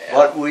 Yeah.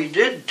 But we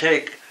did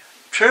take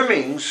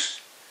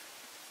trimmings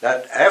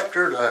that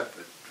after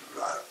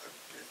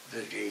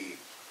the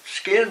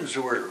skins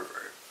were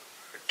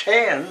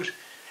tanned,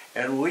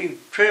 and we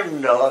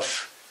trimmed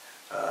off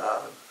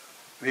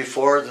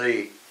before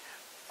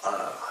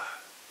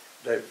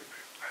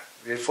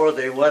before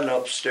they went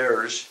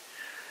upstairs.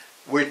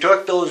 We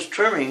took those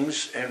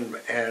trimmings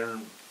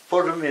and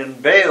put them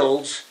in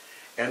bales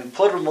and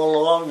put them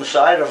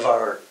alongside of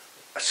our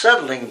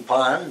settling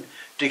pond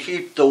to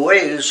keep the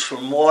waves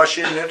from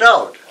washing it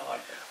out.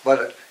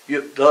 But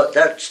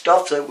that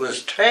stuff that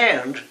was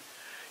tanned,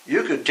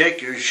 you could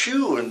take your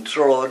shoe and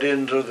throw it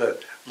into the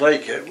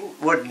lake. It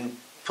wouldn't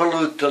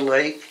pollute the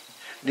lake.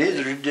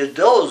 Neither did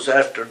those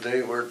after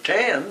they were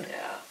tanned.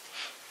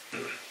 Yeah.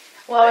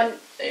 Well,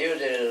 They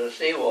used it as a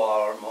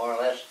seawall, or more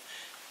or less,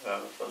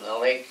 from the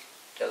lake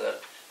to the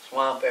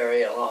swamp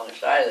area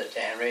alongside of the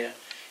tannery.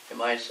 You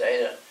might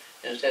say that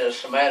instead of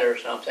cement or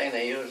something,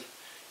 they used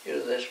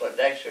this, what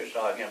Dexter's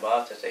talking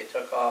about, that they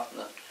took off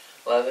the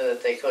leather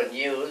that they couldn't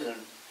use and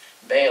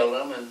baled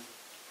them and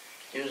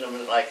used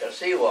them like a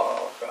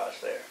seawall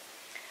across there.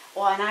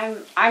 well,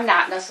 and I'm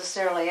not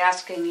necessarily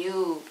asking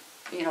you,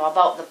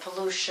 about the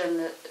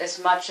pollution as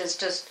much as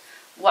just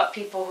what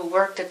people who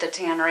worked at the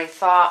tannery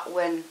thought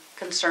when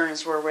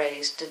concerns were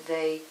raised.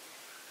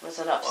 Was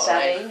it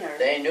upsetting? Well, or?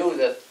 they knew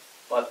that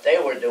what they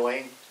were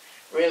doing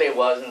really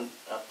wasn't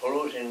a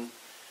pollution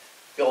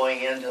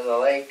going into the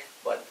lake,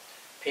 but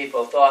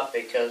people thought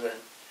because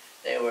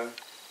they were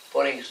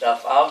putting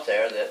stuff out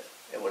there that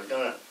it was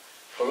going to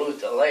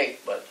pollute the lake,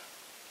 but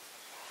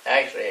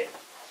actually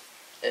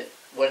it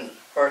wouldn't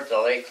hurt the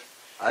lake.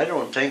 I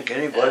don't think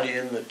anybody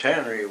in the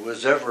tannery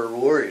was ever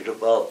worried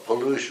about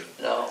pollution.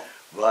 No.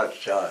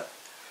 But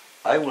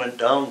I went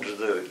down to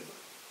the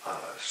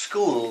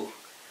school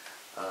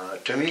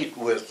to meet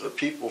with the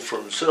people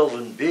from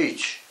Sylvan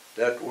Beach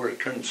that were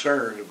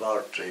concerned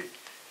about the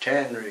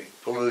tannery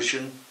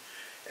pollution,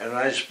 and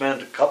I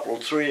spent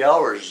 3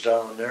 hours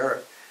down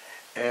there,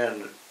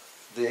 and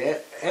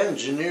the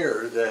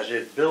engineer that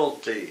had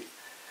built the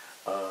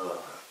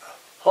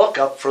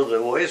hookup for the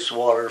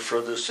wastewater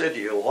for the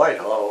city of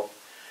Whitehall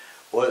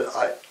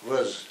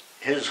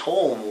his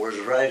home was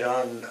right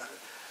on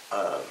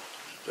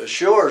the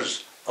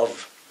shores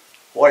of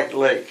White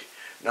Lake.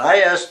 And I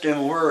asked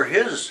him where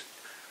his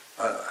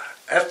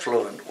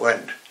effluent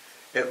went.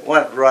 It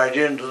went right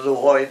into the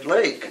White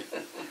Lake.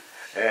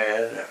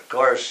 And of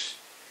course,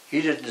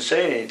 he didn't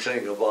say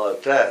anything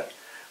about that.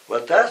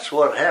 But that's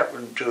what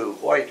happened to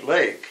White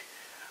Lake.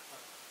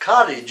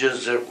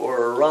 Cottages that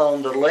were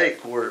around the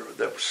lake,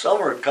 the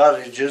summer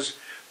cottages,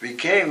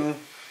 became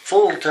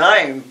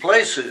full-time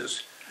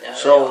places. Yeah,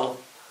 So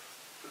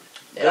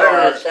they all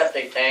had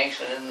septic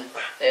tanks, and then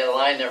they had a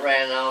line that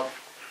ran out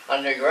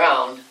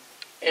underground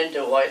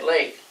into White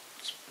Lake.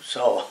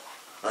 So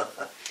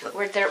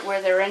Were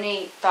there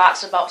any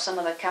thoughts about some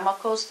of the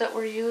chemicals that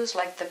were used,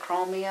 like the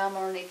chromium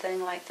or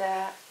anything like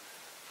that?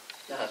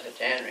 Not the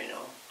tannery, no.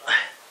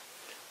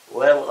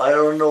 well, I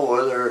don't know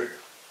whether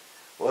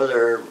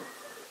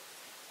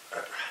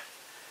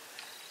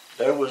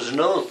there was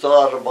no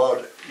thought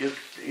about it.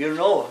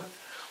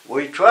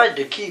 We tried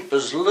to keep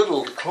as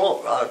little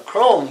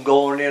chrome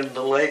going in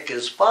the lake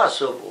as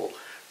possible.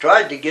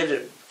 Tried to get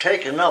it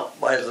taken up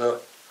by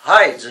the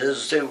hides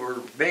as they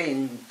were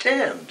being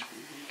tanned.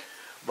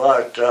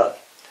 But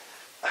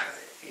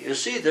you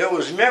see, there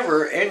was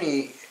never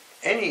any.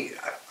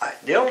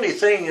 The only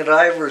thing that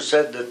I ever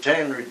said the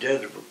tannery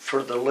did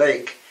for the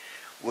lake,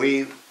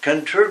 we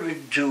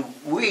contributed to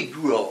weed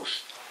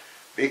growth,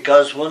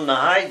 because when the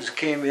hides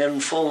came in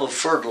full of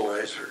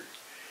fertilizer,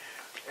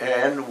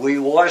 and we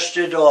washed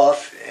it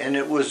off, and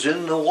it was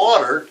in the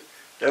water,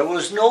 there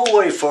was no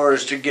way for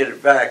us to get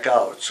it back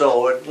out.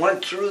 So it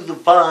went through the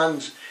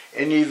ponds,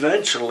 and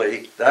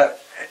eventually that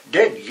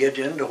did get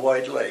into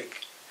White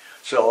Lake.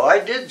 So I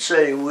did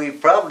say we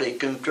probably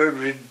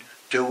contributed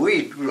to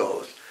weed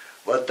growth,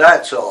 but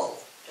that's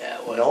all.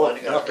 Yeah, it No,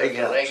 wasn't gonna nothing hurt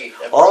the else. lake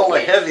except All for the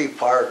weeds. heavy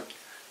part,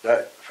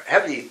 that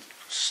heavy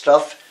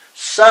stuff,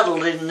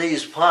 settled in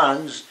these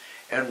ponds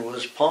and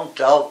was pumped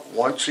out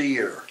once a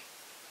year.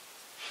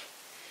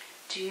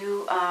 Do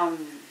you, I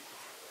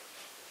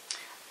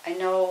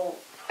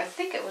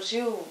think it was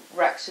you,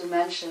 Rex, who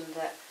mentioned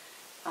that,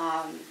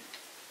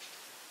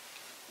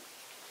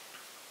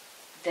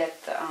 the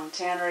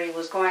tannery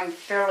was going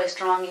fairly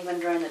strong even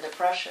during the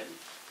Depression.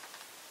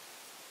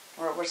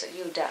 Or was it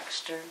you,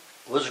 Dexter?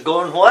 Was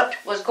going what?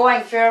 Was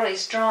going fairly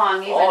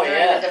strong even Oh, during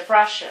yeah. the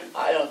Depression.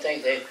 I don't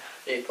think the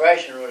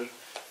depression was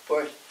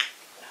first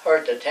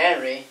hurt the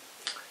tannery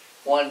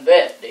one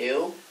bit, do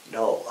you?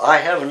 No, I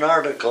have an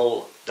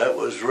article that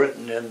was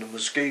written in the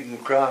Muskegon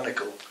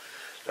Chronicle.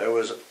 There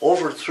was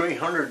over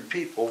 300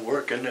 people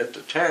working at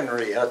the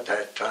tannery at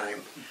that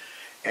time,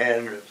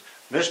 and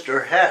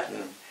Mr.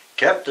 Hatton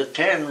kept the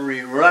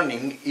tannery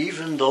running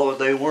even though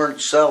they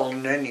weren't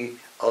selling any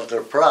of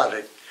their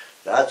product.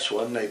 That's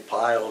when they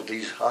piled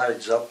these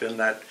hides up in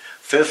that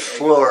 5th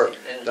floor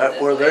that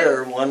were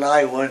there when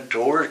I went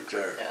to work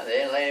there. Yeah, they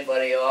didn't let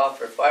anybody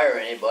off or fire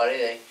anybody.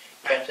 They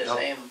kept the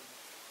same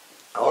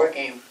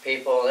working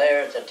people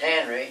there at the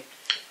tannery.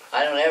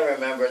 I don't ever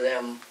remember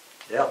them.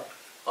 Yep.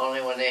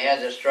 Only when they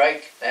had the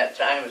strike, that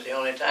time was the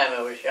only time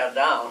it was shut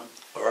down.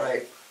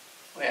 Right.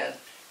 Well,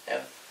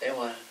 they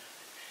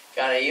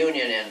got a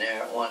union in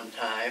there at one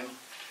time,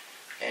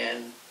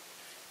 and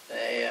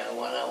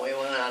we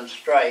went on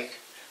strike.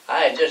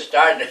 I had just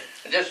started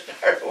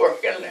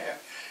working there,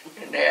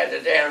 and they had the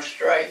damn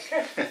strike.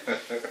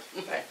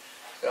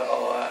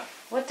 So.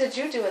 What did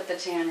you do at the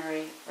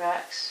tannery,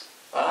 Rex?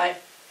 Well,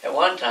 at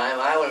one time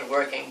I was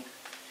working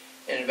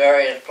in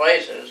various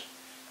places,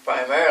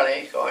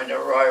 primarily going to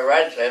Roy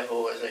Radcliffe,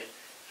 who was the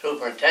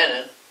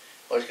superintendent,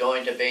 was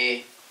going to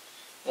be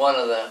one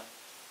of the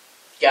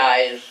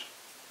guys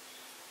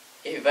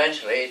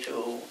eventually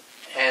to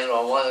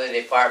handle one of the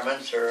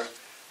departments or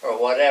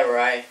whatever.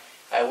 I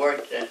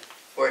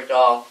worked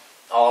all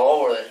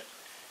over the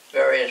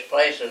various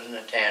places in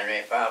the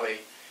tannery, probably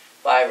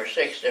 5 or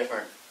 6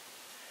 different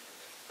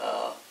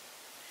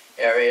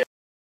areas,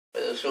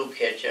 with the soup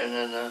kitchen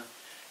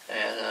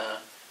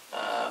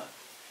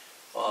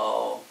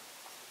well,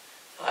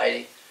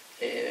 I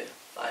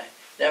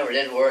never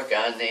did work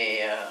on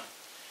the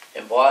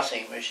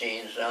embossing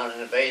machines down in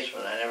the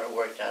basement. I never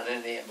worked on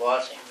any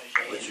embossing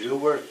machines. But you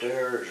worked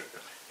there,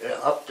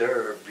 up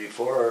there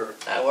before.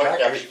 I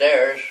worked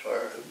upstairs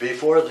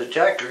before the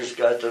tackers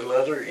got the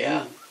leather.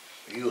 Yeah.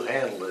 You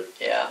handled it.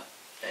 Yeah,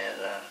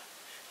 and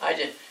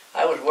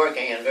I was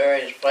working in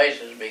various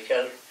places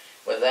because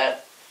with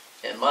that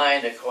in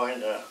mind,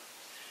 according to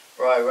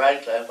Roy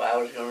Radcliffe, I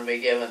was going to be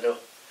given to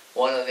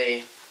one of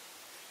the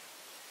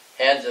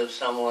heads of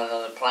someone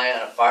of the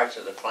plant, parts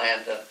of the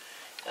plant,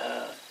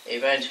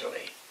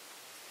 eventually.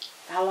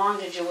 How long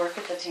did you work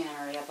at the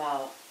tannery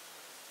about?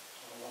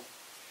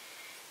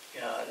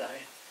 God,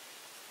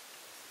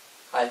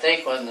 I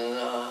think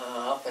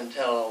up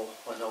until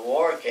when the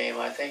war came,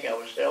 I think I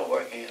was still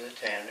working at the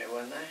tannery,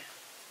 wasn't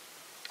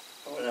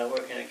I? Or was I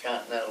working at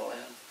Continental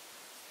then?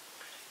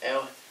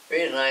 And the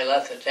reason I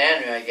left the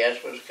tannery, I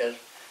guess, was because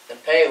the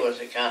pay was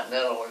at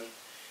Continental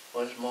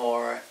was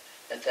more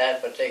at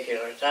that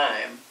particular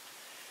time.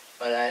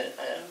 But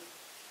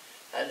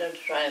I'm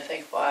just trying to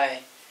think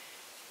why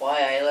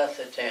I left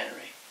the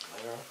tannery.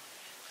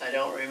 I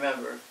don't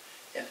remember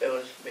if it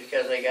was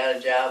because I got a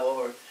job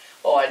over.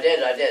 Oh, I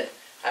did.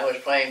 I was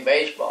playing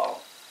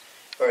baseball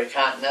for a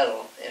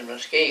Continental in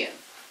Muskegon,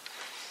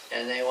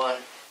 and they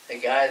wanted the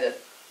guy that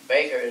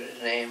Baker is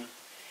his name.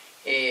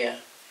 He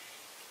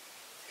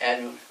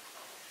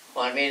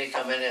wanted me to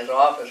come in his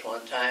office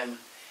one time,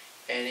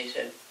 and he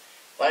said,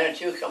 "Why don't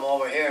you come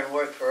over here and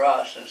work for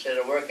us instead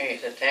of working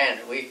at the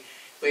tannery?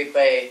 We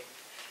pay,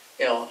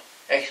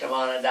 X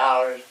amount of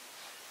dollars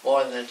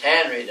more than the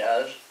tannery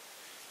does."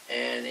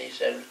 And he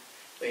said,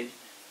 "We'd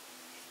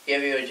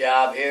give you a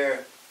job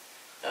here,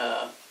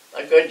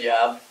 a good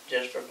job,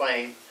 just for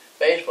playing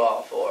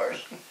baseball for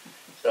us."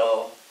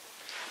 So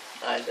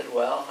I said,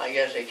 "Well, I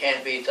guess they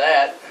can't beat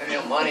that.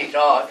 Money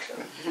talks."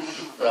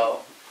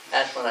 So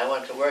that's when I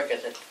went to work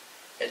at the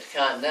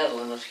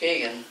Continental in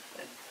Muskegon,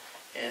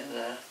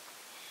 and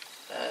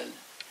a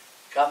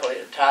couple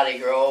of Toddy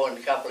Grow and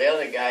a couple of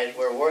other guys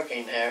were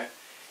working there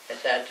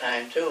at that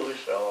time too.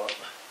 So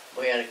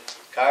we had a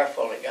car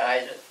full of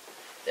guys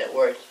that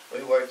worked.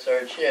 We worked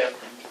third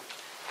shift, and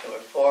there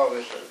were 4 of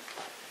us that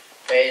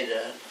paid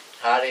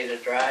Toddy to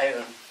drive,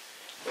 and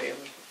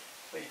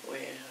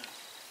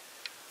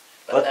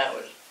but that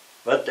was.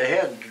 But they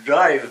had to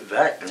drive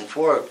back and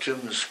forth to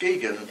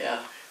Muskegon.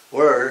 Yeah.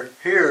 Where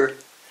here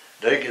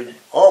they could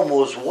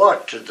almost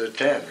walk to the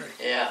tannery.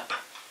 Yeah.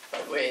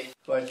 But of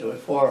course, there were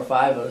 4 or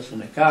 5 of us in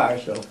the car,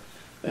 so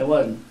it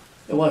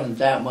wasn't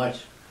that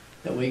much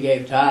that we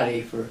gave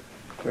Toddy for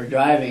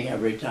driving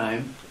every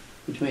time.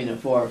 Between the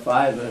 4 or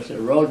 5 of us that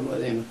rode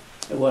with him,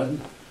 it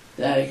wasn't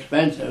that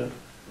expensive.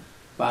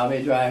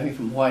 Probably driving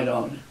from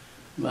Whitehall.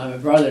 My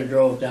brother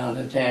drove down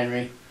to the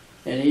tannery,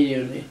 and he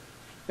usually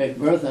picked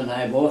Bertha and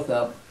I both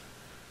up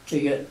to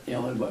get,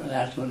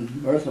 that's when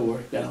Bertha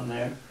worked down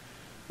there.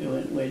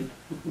 We'd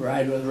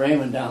ride with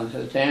Raymond down to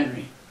the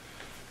tannery.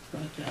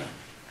 But,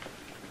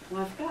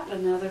 Well, I've got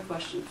another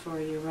question for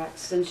you,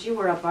 Rex. Since you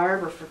were a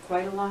barber for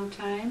quite a long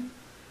time.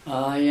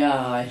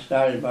 Yeah, I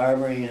started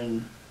barbering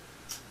in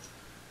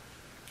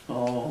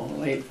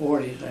late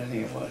 40s, I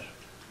think it was.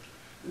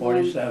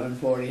 47,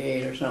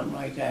 48 or something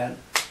like that.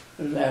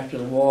 It was after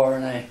the war,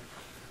 and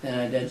then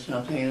I did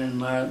something, and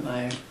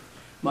my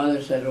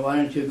mother said, "Well, why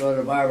don't you go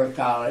to barber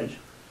college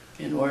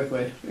and work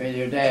with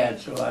your dad?"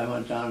 So I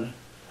went down to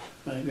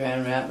my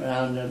Grand Rapids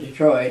down to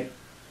Detroit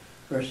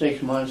for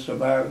 6 months to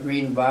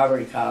Green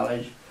Barber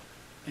College,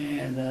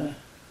 and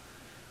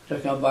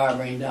took up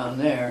barbering down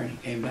there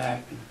and came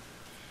back.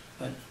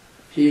 But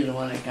she's the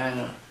one that kind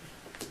of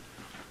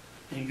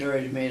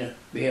encouraged me to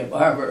be a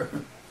barber.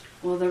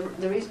 Well,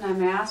 the reason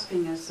I'm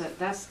asking is that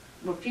that's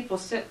where people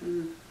sit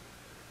in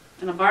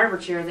a barber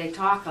chair, they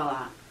talk a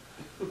lot.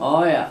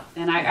 Oh, yeah.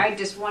 And I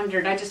just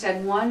wondered, I just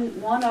had one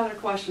other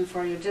question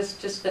for you,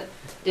 just that,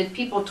 did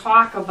people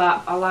talk a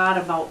lot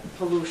about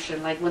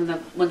pollution, like when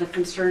the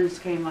concerns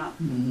came up?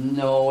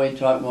 No, we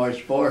talked more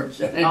sports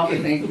than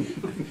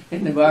anything.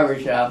 In the barber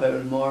shop, it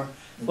was more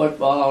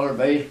football or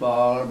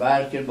baseball or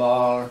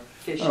basketball or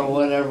Fishing.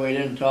 whatever. We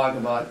didn't talk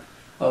about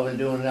what we're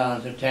doing down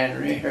at the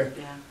tannery or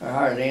Yeah.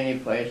 hardly any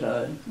place.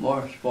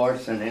 More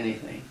sports than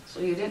anything.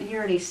 So you didn't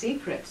hear any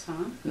secrets,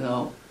 huh?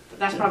 No.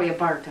 That's probably a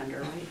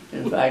bartender, right?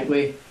 In fact,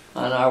 we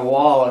on our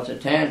wall at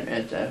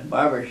the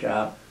barber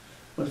shop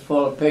was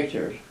full of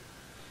pictures.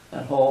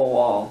 That whole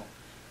wall.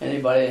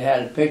 Anybody that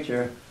had a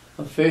picture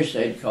of fish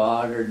they'd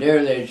caught or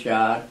deer they'd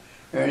shot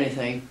or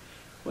anything,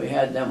 we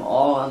had them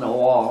all on the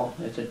wall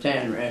at the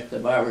tannery at the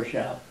barber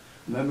shop.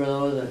 Remember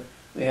those?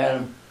 We had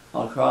them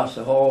all across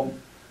the whole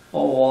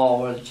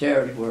wall where the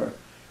chairs were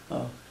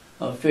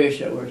of fish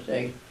that were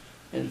taken.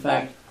 In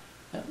fact,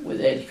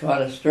 they'd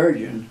caught a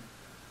sturgeon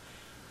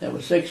that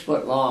was 6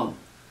 foot long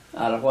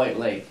out of White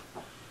Lake.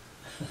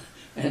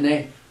 And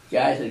the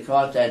guys that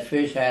caught that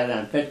fish had it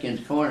on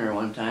Pitkin's Corner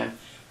one time,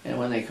 and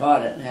when they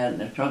caught it and had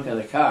it in the trunk of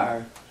the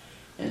car,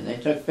 and they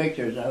took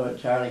pictures of it,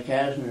 Charlie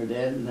Kasner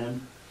did,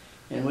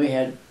 and we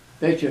had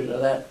pictures of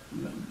that,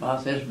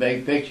 about this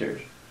big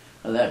pictures,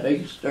 of that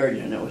big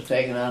sturgeon that was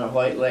taken out of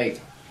White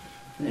Lake.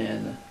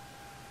 And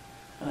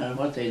I don't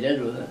know what they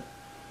did with it.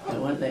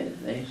 And what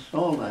they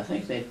sold it, I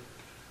think they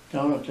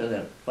told it to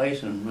the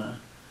place in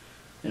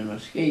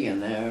Muskegon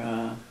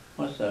there,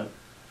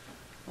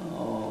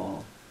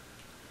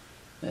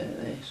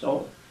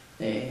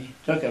 they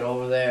took it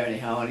over there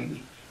anyhow and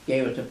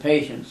gave it to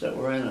patients that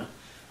were in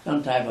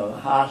some type of a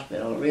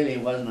hospital. It really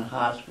wasn't a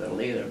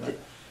hospital either, but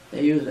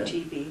they used the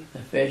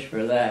fish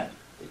for that.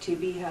 The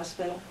TB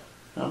hospital?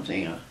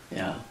 Something,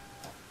 yeah.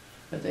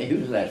 But they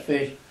used that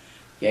fish,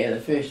 gave the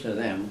fish to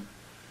them.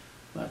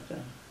 But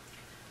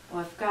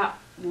Well, I've got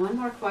one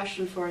more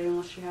question for you,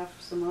 unless you have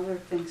some other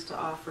things to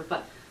offer.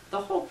 But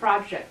the whole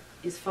project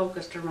is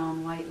focused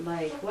around White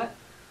Lake. What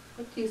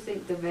do you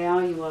think the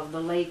value of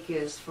the lake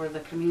is for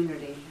the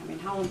community? I mean,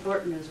 how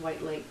important is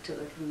White Lake to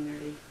the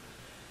community?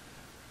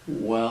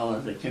 well,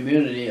 the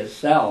community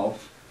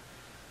itself,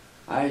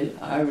 I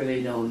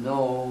really don't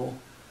know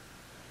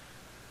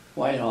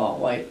what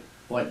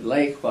White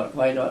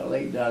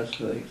Lake does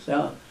to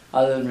itself,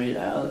 other than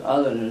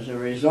as a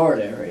resort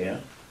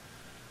area,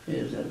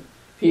 is that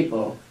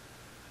people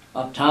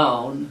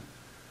uptown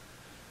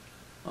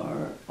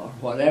or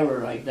whatever,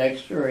 like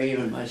Dexter or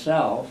even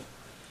myself,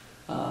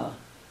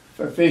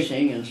 for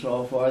fishing and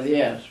so forth,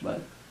 yes,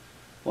 but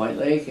White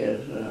Lake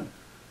is,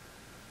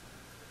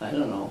 I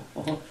don't know,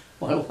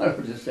 what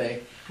would you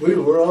say? We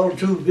were all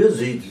too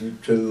busy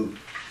to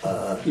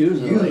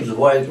use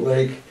White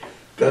Lake,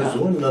 because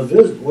when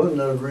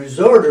the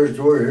resorters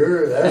were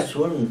here, that's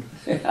when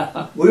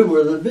we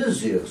were the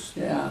busiest.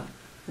 Yeah,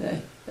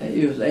 they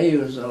use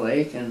the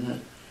lake,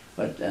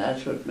 but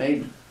that's what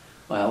made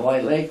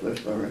White Lake was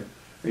for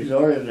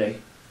resorters.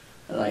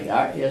 Like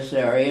this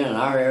area and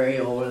our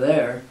area over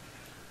there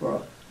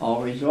were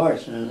all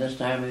resorts, and at this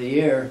time of the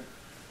year,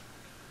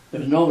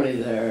 there's nobody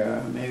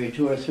there. Maybe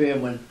 2 or 3 of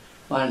them would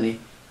finally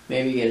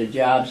maybe get a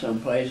job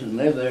someplace and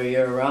live there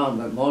year round,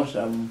 but most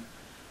of them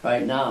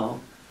right now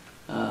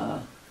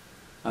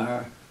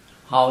are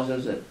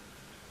houses that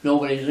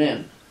nobody's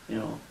in, you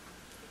know.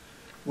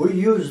 We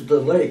used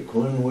the lake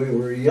when we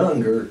were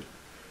younger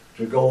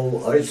to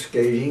go ice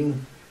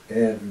skating,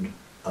 and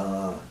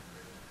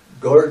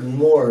Gordon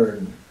Moore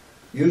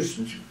used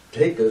to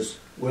take us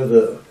with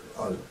a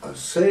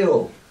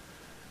sail,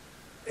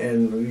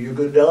 and you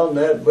go down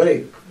that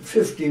lake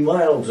 50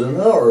 miles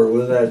an hour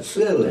with that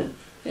sailing.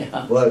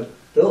 Yeah. But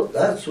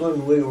that's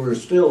when we were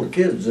still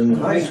kids in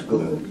high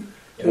school.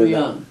 Too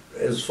young.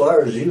 As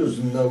far as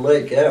using the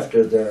lake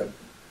after that,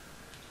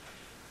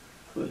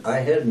 I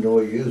had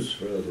no use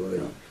for the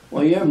lake.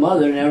 Well, your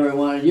mother never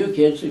wanted you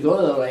kids to go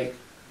to the lake.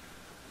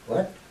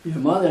 What? Your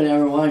mother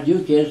never wanted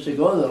you kids to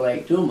go to the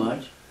lake too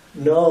much.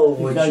 No,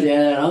 Because you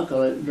had an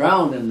uncle that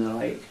drowned in the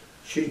lake.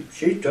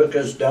 she took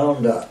us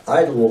down to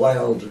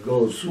Idlewild to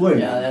go swimming.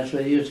 Yeah, that's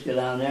where you used to go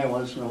down there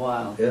once in a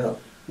while. Yeah.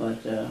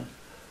 But,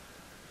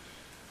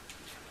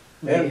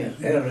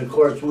 And of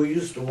course, we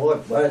used to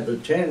walk by the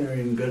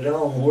tannery and go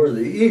down where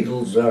the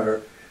eagles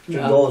are to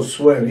go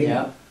swimming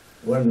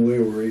when we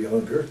were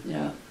younger.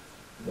 Yeah.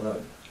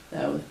 But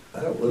That was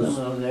that some was,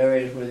 of those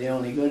areas were the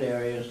only good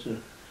areas to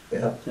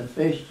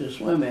fish, to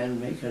swim in,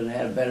 because they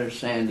had a better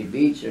sandy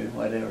beach or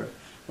whatever.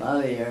 A lot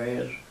of the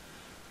areas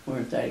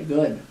weren't that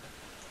good.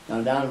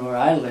 Now down where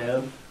I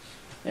live,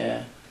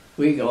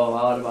 we go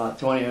out about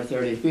 20 or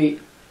 30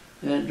 feet,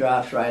 and it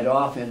drops right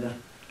off into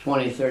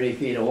 20, 30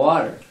 feet of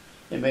water.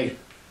 It makes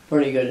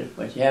pretty good,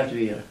 but you have to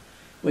be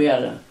we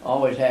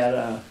always had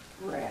a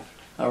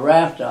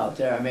raft out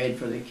there I made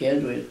for the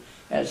kids. We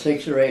had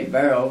 6 or 8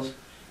 barrels,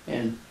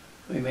 and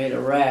we made a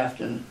raft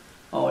and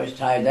always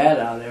tied that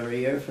out every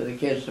year for the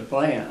kids to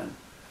play on.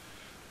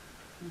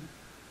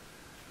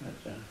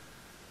 But,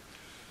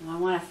 Well, I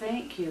want to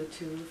thank you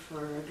too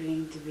for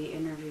agreeing to be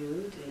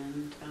interviewed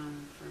and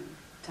for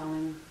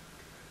telling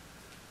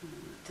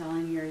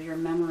your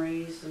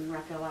memories and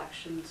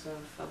recollections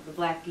of the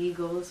Black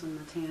Eagles and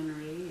the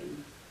tannery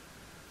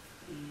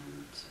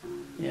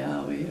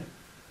Yeah,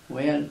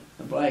 we had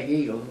the Black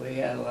Eagles. We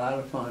had a lot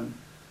of fun.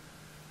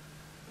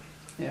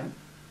 Yeah,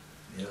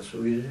 Yes,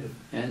 we did.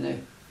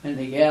 and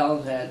the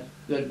gals had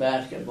good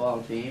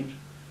basketball teams.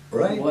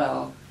 Right?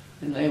 Well,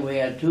 and we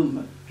had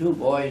two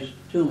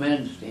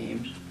men's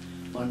teams.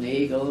 One the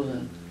Eagles,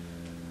 and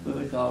we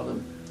would call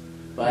them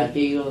Black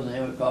Eagles, and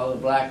they would call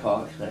the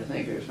Blackhawks, I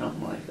think, or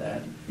something like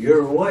that.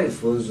 Your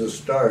wife was a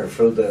star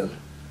for the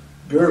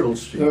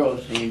girls' team.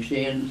 Girls team,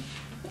 she and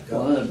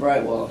one of the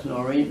Brightwells,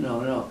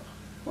 no.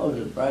 What was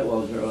it,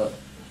 Brightwell girl?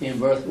 She and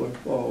Bertha were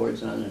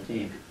forwards on the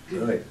team.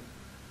 Right.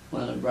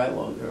 One of the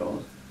Brightwell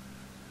girls.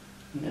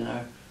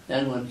 And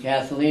then when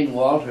Kathleen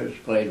Walters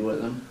played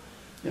with them,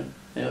 you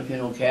know if you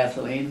know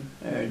Kathleen,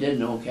 or did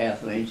know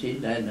Kathleen,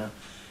 she's dead now.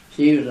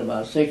 She was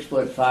about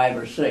 6'5"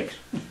 or 6.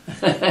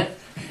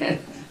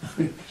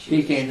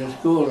 She came to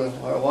school at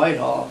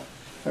Whitehall.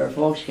 Her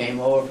folks came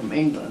over from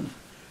England.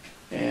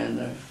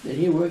 And did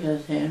he work at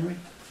the tannery?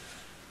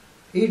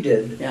 He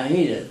did. Yeah,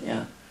 he did,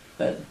 yeah.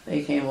 But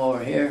they came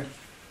over here,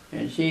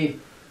 and she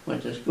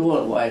went to school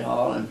at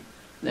Whitehall, and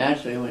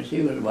naturally when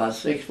she was about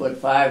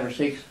 6'5" or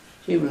 6,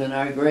 she was in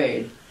our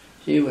grade.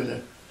 She was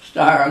a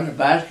star on the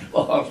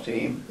basketball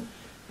team.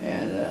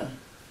 And,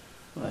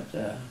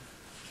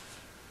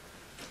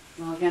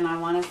 well, again, I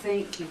want to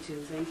thank you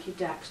too. Thank you,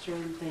 Dexter,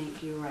 and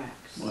thank you,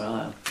 Rex. well,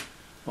 I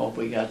hope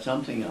we got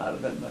something out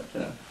of it, but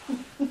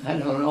I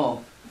don't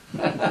know.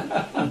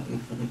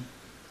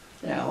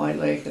 Yeah, White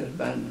Lake has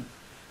been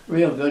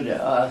real good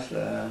to us.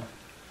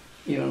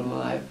 Even when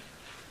I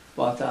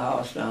bought the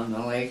house down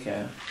the lake,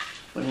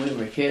 when we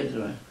were kids,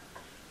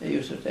 they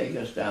used to take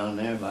us down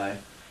there by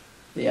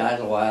the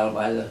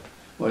Idlewild,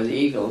 where the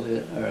Eagles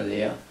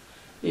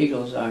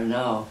Eagles are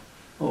now,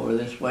 over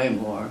this way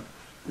more.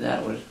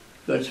 That was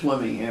good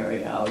swimming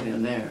area out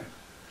in there.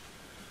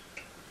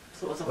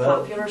 So it was a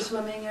Well- popular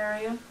swimming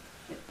area?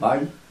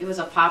 Pardon? It was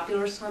a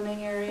popular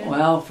swimming area?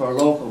 Well, for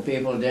local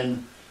people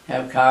didn't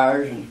have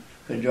cars and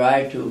could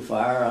drive too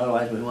far.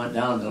 Otherwise, we went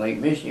down to Lake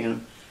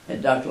Michigan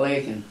at Duck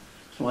Lake and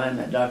swam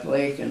at Duck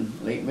Lake and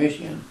Lake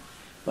Michigan.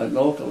 But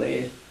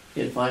locally,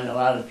 you'd find a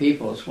lot of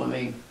people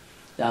swimming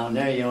down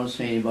there. You don't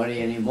see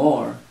anybody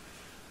anymore.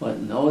 But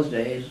in those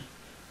days,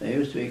 there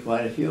used to be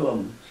quite a few of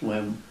them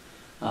swim.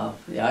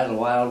 The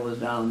Idlewild was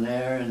down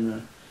there,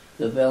 and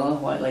the Villa,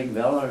 White Lake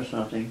Villa or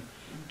something,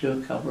 to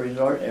a couple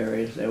resort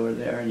areas. They were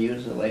there and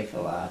used the lake a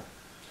lot.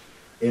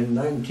 In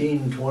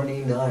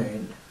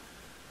 1929,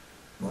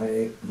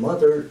 my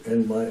mother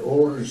and my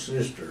older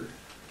sister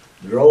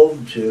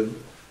drove to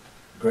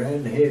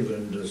Grand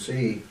Haven to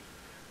see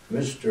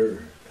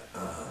Mr.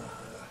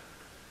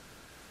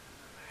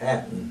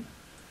 Hatton,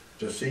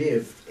 to see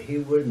if he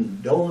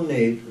wouldn't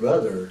donate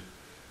leather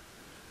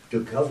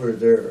to cover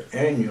their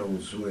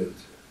annuals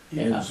with.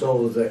 Yeah. And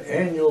so the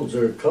annuals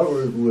are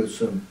covered with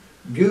some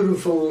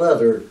beautiful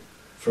leather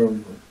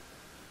from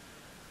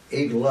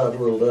Eagle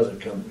Leather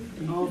Company.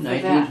 Oh, for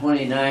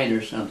 1929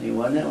 or something,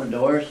 wasn't it, with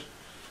Doris?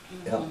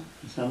 Yeah.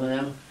 Some of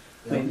them?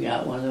 Yeah. We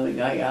got one,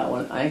 got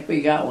one. I think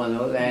we got one of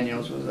those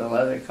annuals with a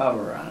leather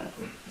cover on it.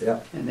 Yeah.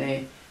 And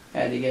they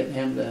had to get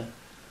them to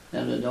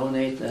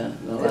donate the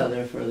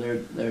leather for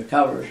their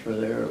covers for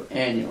their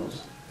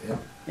annuals. Yeah.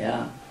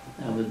 Yeah.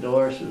 That was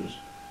Doris's,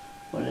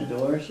 was it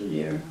Doris's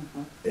year?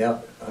 Yeah,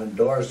 on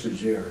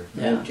Doris's year,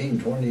 Yeah.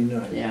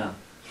 1929. Yeah.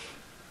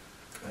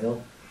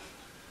 Well,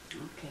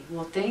 Okay,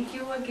 well, thank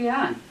you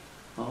again.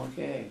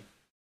 Okay.